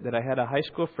preached it that I had a high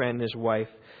school friend and his wife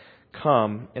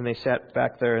come, and they sat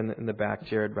back there in the back,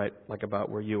 Jared, right, like about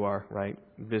where you are, right?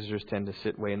 Visitors tend to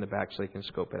sit way in the back so they can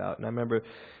scope it out. And I remember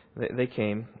they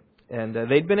came, and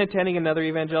they'd been attending another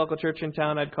evangelical church in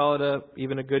town. I'd call it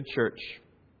even a good church.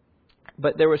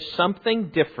 But there was something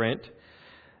different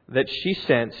that she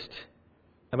sensed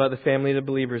about the family of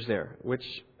believers there, which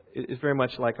is very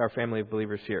much like our family of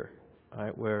believers here,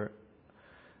 right? Where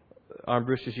on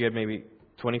Brewster's you had maybe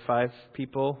 25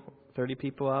 people, 30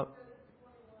 people out.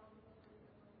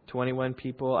 21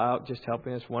 people out just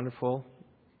helping us. Wonderful.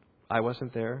 I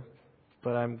wasn't there,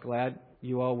 but I'm glad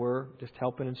you all were just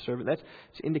helping and serving. That's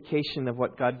an indication of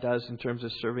what God does in terms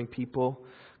of serving people.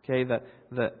 Okay,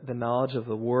 the knowledge of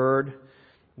the Word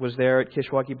was there at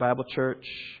Kishwaukee Bible Church.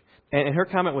 And her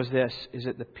comment was this, is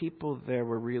that the people there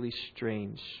were really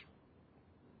strange.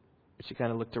 She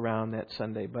kind of looked around that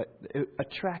Sunday, but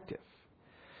attractive.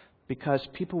 Because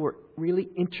people were really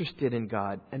interested in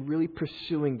God and really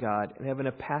pursuing God and having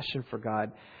a passion for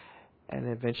God. And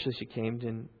eventually she came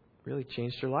and really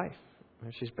changed her life.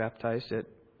 She's baptized at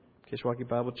Kishwaukee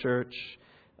Bible Church.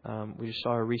 We just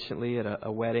saw her recently at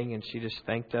a wedding, and she just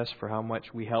thanked us for how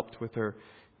much we helped with her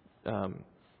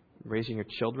raising her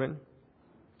children.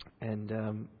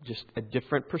 And just a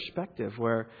different perspective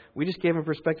where we just gave her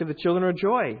perspective that children are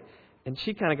joy. And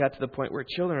she kind of got to the point where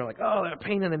children are like, oh, they're a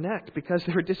pain in the neck because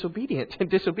they were disobedient.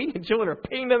 And disobedient children are a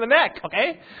pain in the neck,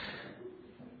 okay?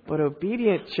 But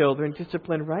obedient children,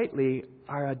 disciplined rightly,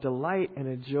 are a delight and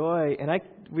a joy. And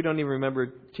we don't even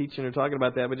remember teaching or talking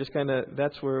about that, but just kind of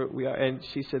that's where we are. And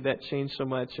she said that changed so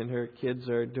much, and her kids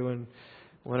are doing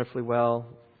wonderfully well.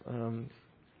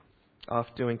 off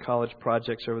doing college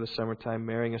projects over the summertime,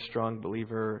 marrying a strong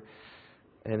believer.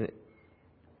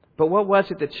 But what was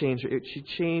it that changed her? She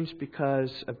changed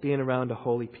because of being around a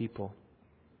holy people.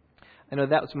 I know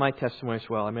that was my testimony as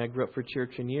well. I mean, I grew up for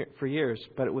church for years,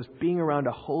 but it was being around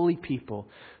a holy people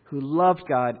who loved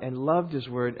God and loved His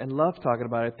Word and loved talking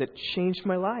about it that changed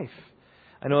my life.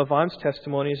 I know Yvonne's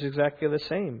testimony is exactly the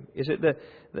same. Is it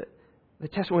the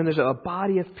testimony? There's a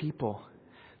body of people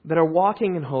that are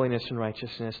walking in holiness and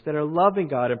righteousness, that are loving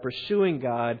God and pursuing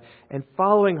God and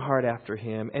following hard after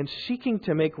Him and seeking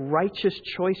to make righteous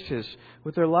choices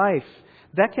with their life.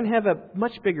 That can have a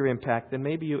much bigger impact than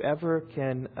maybe you ever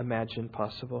can imagine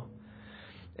possible.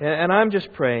 And I'm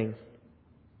just praying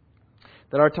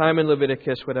that our time in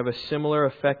Leviticus would have a similar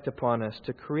effect upon us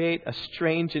to create a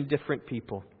strange and different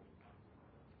people.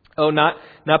 Oh, not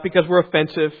because we're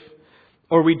offensive,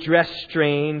 or we dress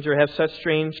strange, or have such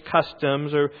strange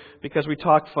customs, or because we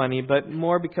talk funny, but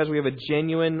more because we have a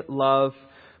genuine love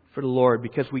for the Lord,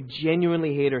 because we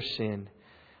genuinely hate our sin,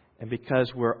 and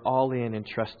because we're all in and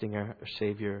trusting our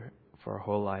Savior for our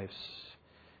whole lives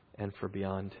and for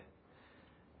beyond.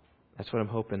 That's what I'm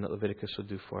hoping that Leviticus will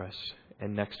do for us.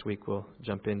 And next week we'll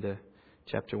jump into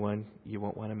chapter 1. You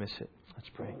won't want to miss it. Let's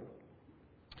pray.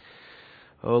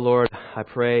 Oh Lord, I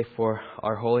pray for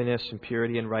our holiness and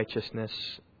purity and righteousness.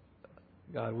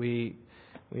 God, we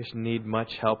just need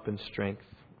much help and strength.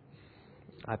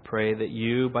 I pray that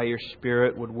You, by Your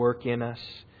Spirit, would work in us.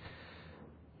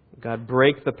 God,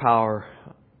 break the power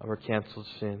of our canceled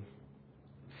sin.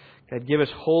 God, give us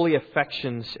holy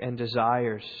affections and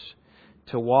desires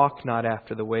to walk not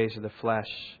after the ways of the flesh,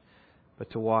 but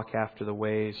to walk after the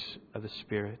ways of the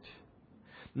Spirit.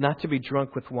 Not to be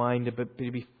drunk with wine, but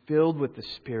to be filled with the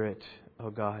Spirit, O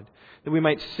God. That we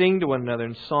might sing to one another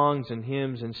in songs and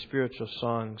hymns and spiritual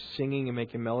songs, singing and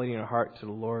making melody in our heart to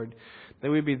the Lord. That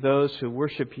we be those who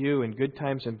worship You in good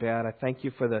times and bad. I thank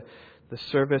You for the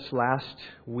service last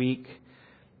week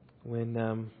when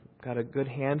God, a good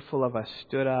handful of us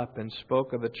stood up and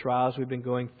spoke of the trials we've been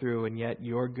going through, and yet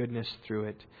Your goodness through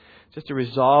it. Just a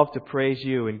resolve to praise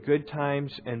You in good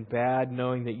times and bad,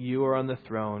 knowing that You are on the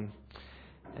throne.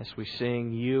 As we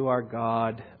sing, You are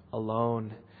God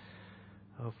alone.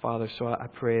 Oh, Father, so I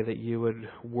pray that You would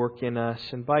work in us.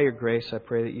 And by Your grace, I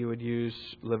pray that You would use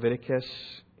Leviticus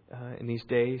in these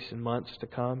days and months to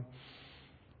come.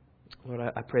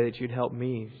 Lord, I pray that You'd help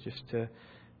me just to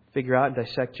figure out and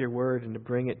dissect Your Word and to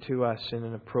bring it to us in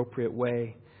an appropriate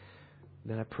way.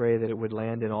 Then I pray that it would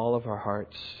land in all of our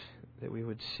hearts, that we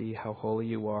would see how holy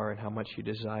You are and how much You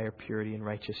desire purity and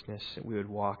righteousness, and we would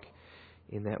walk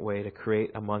in that way to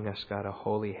create among us, God, a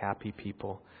holy, happy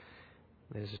people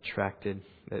that is attracted,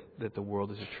 that the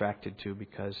world is attracted to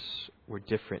because we're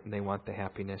different and they want the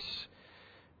happiness.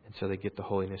 And so they get the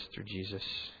holiness through Jesus.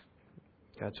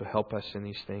 God, so help us in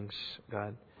these things,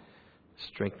 God.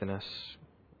 Strengthen us.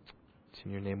 It's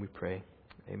in Your name we pray.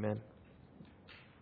 Amen.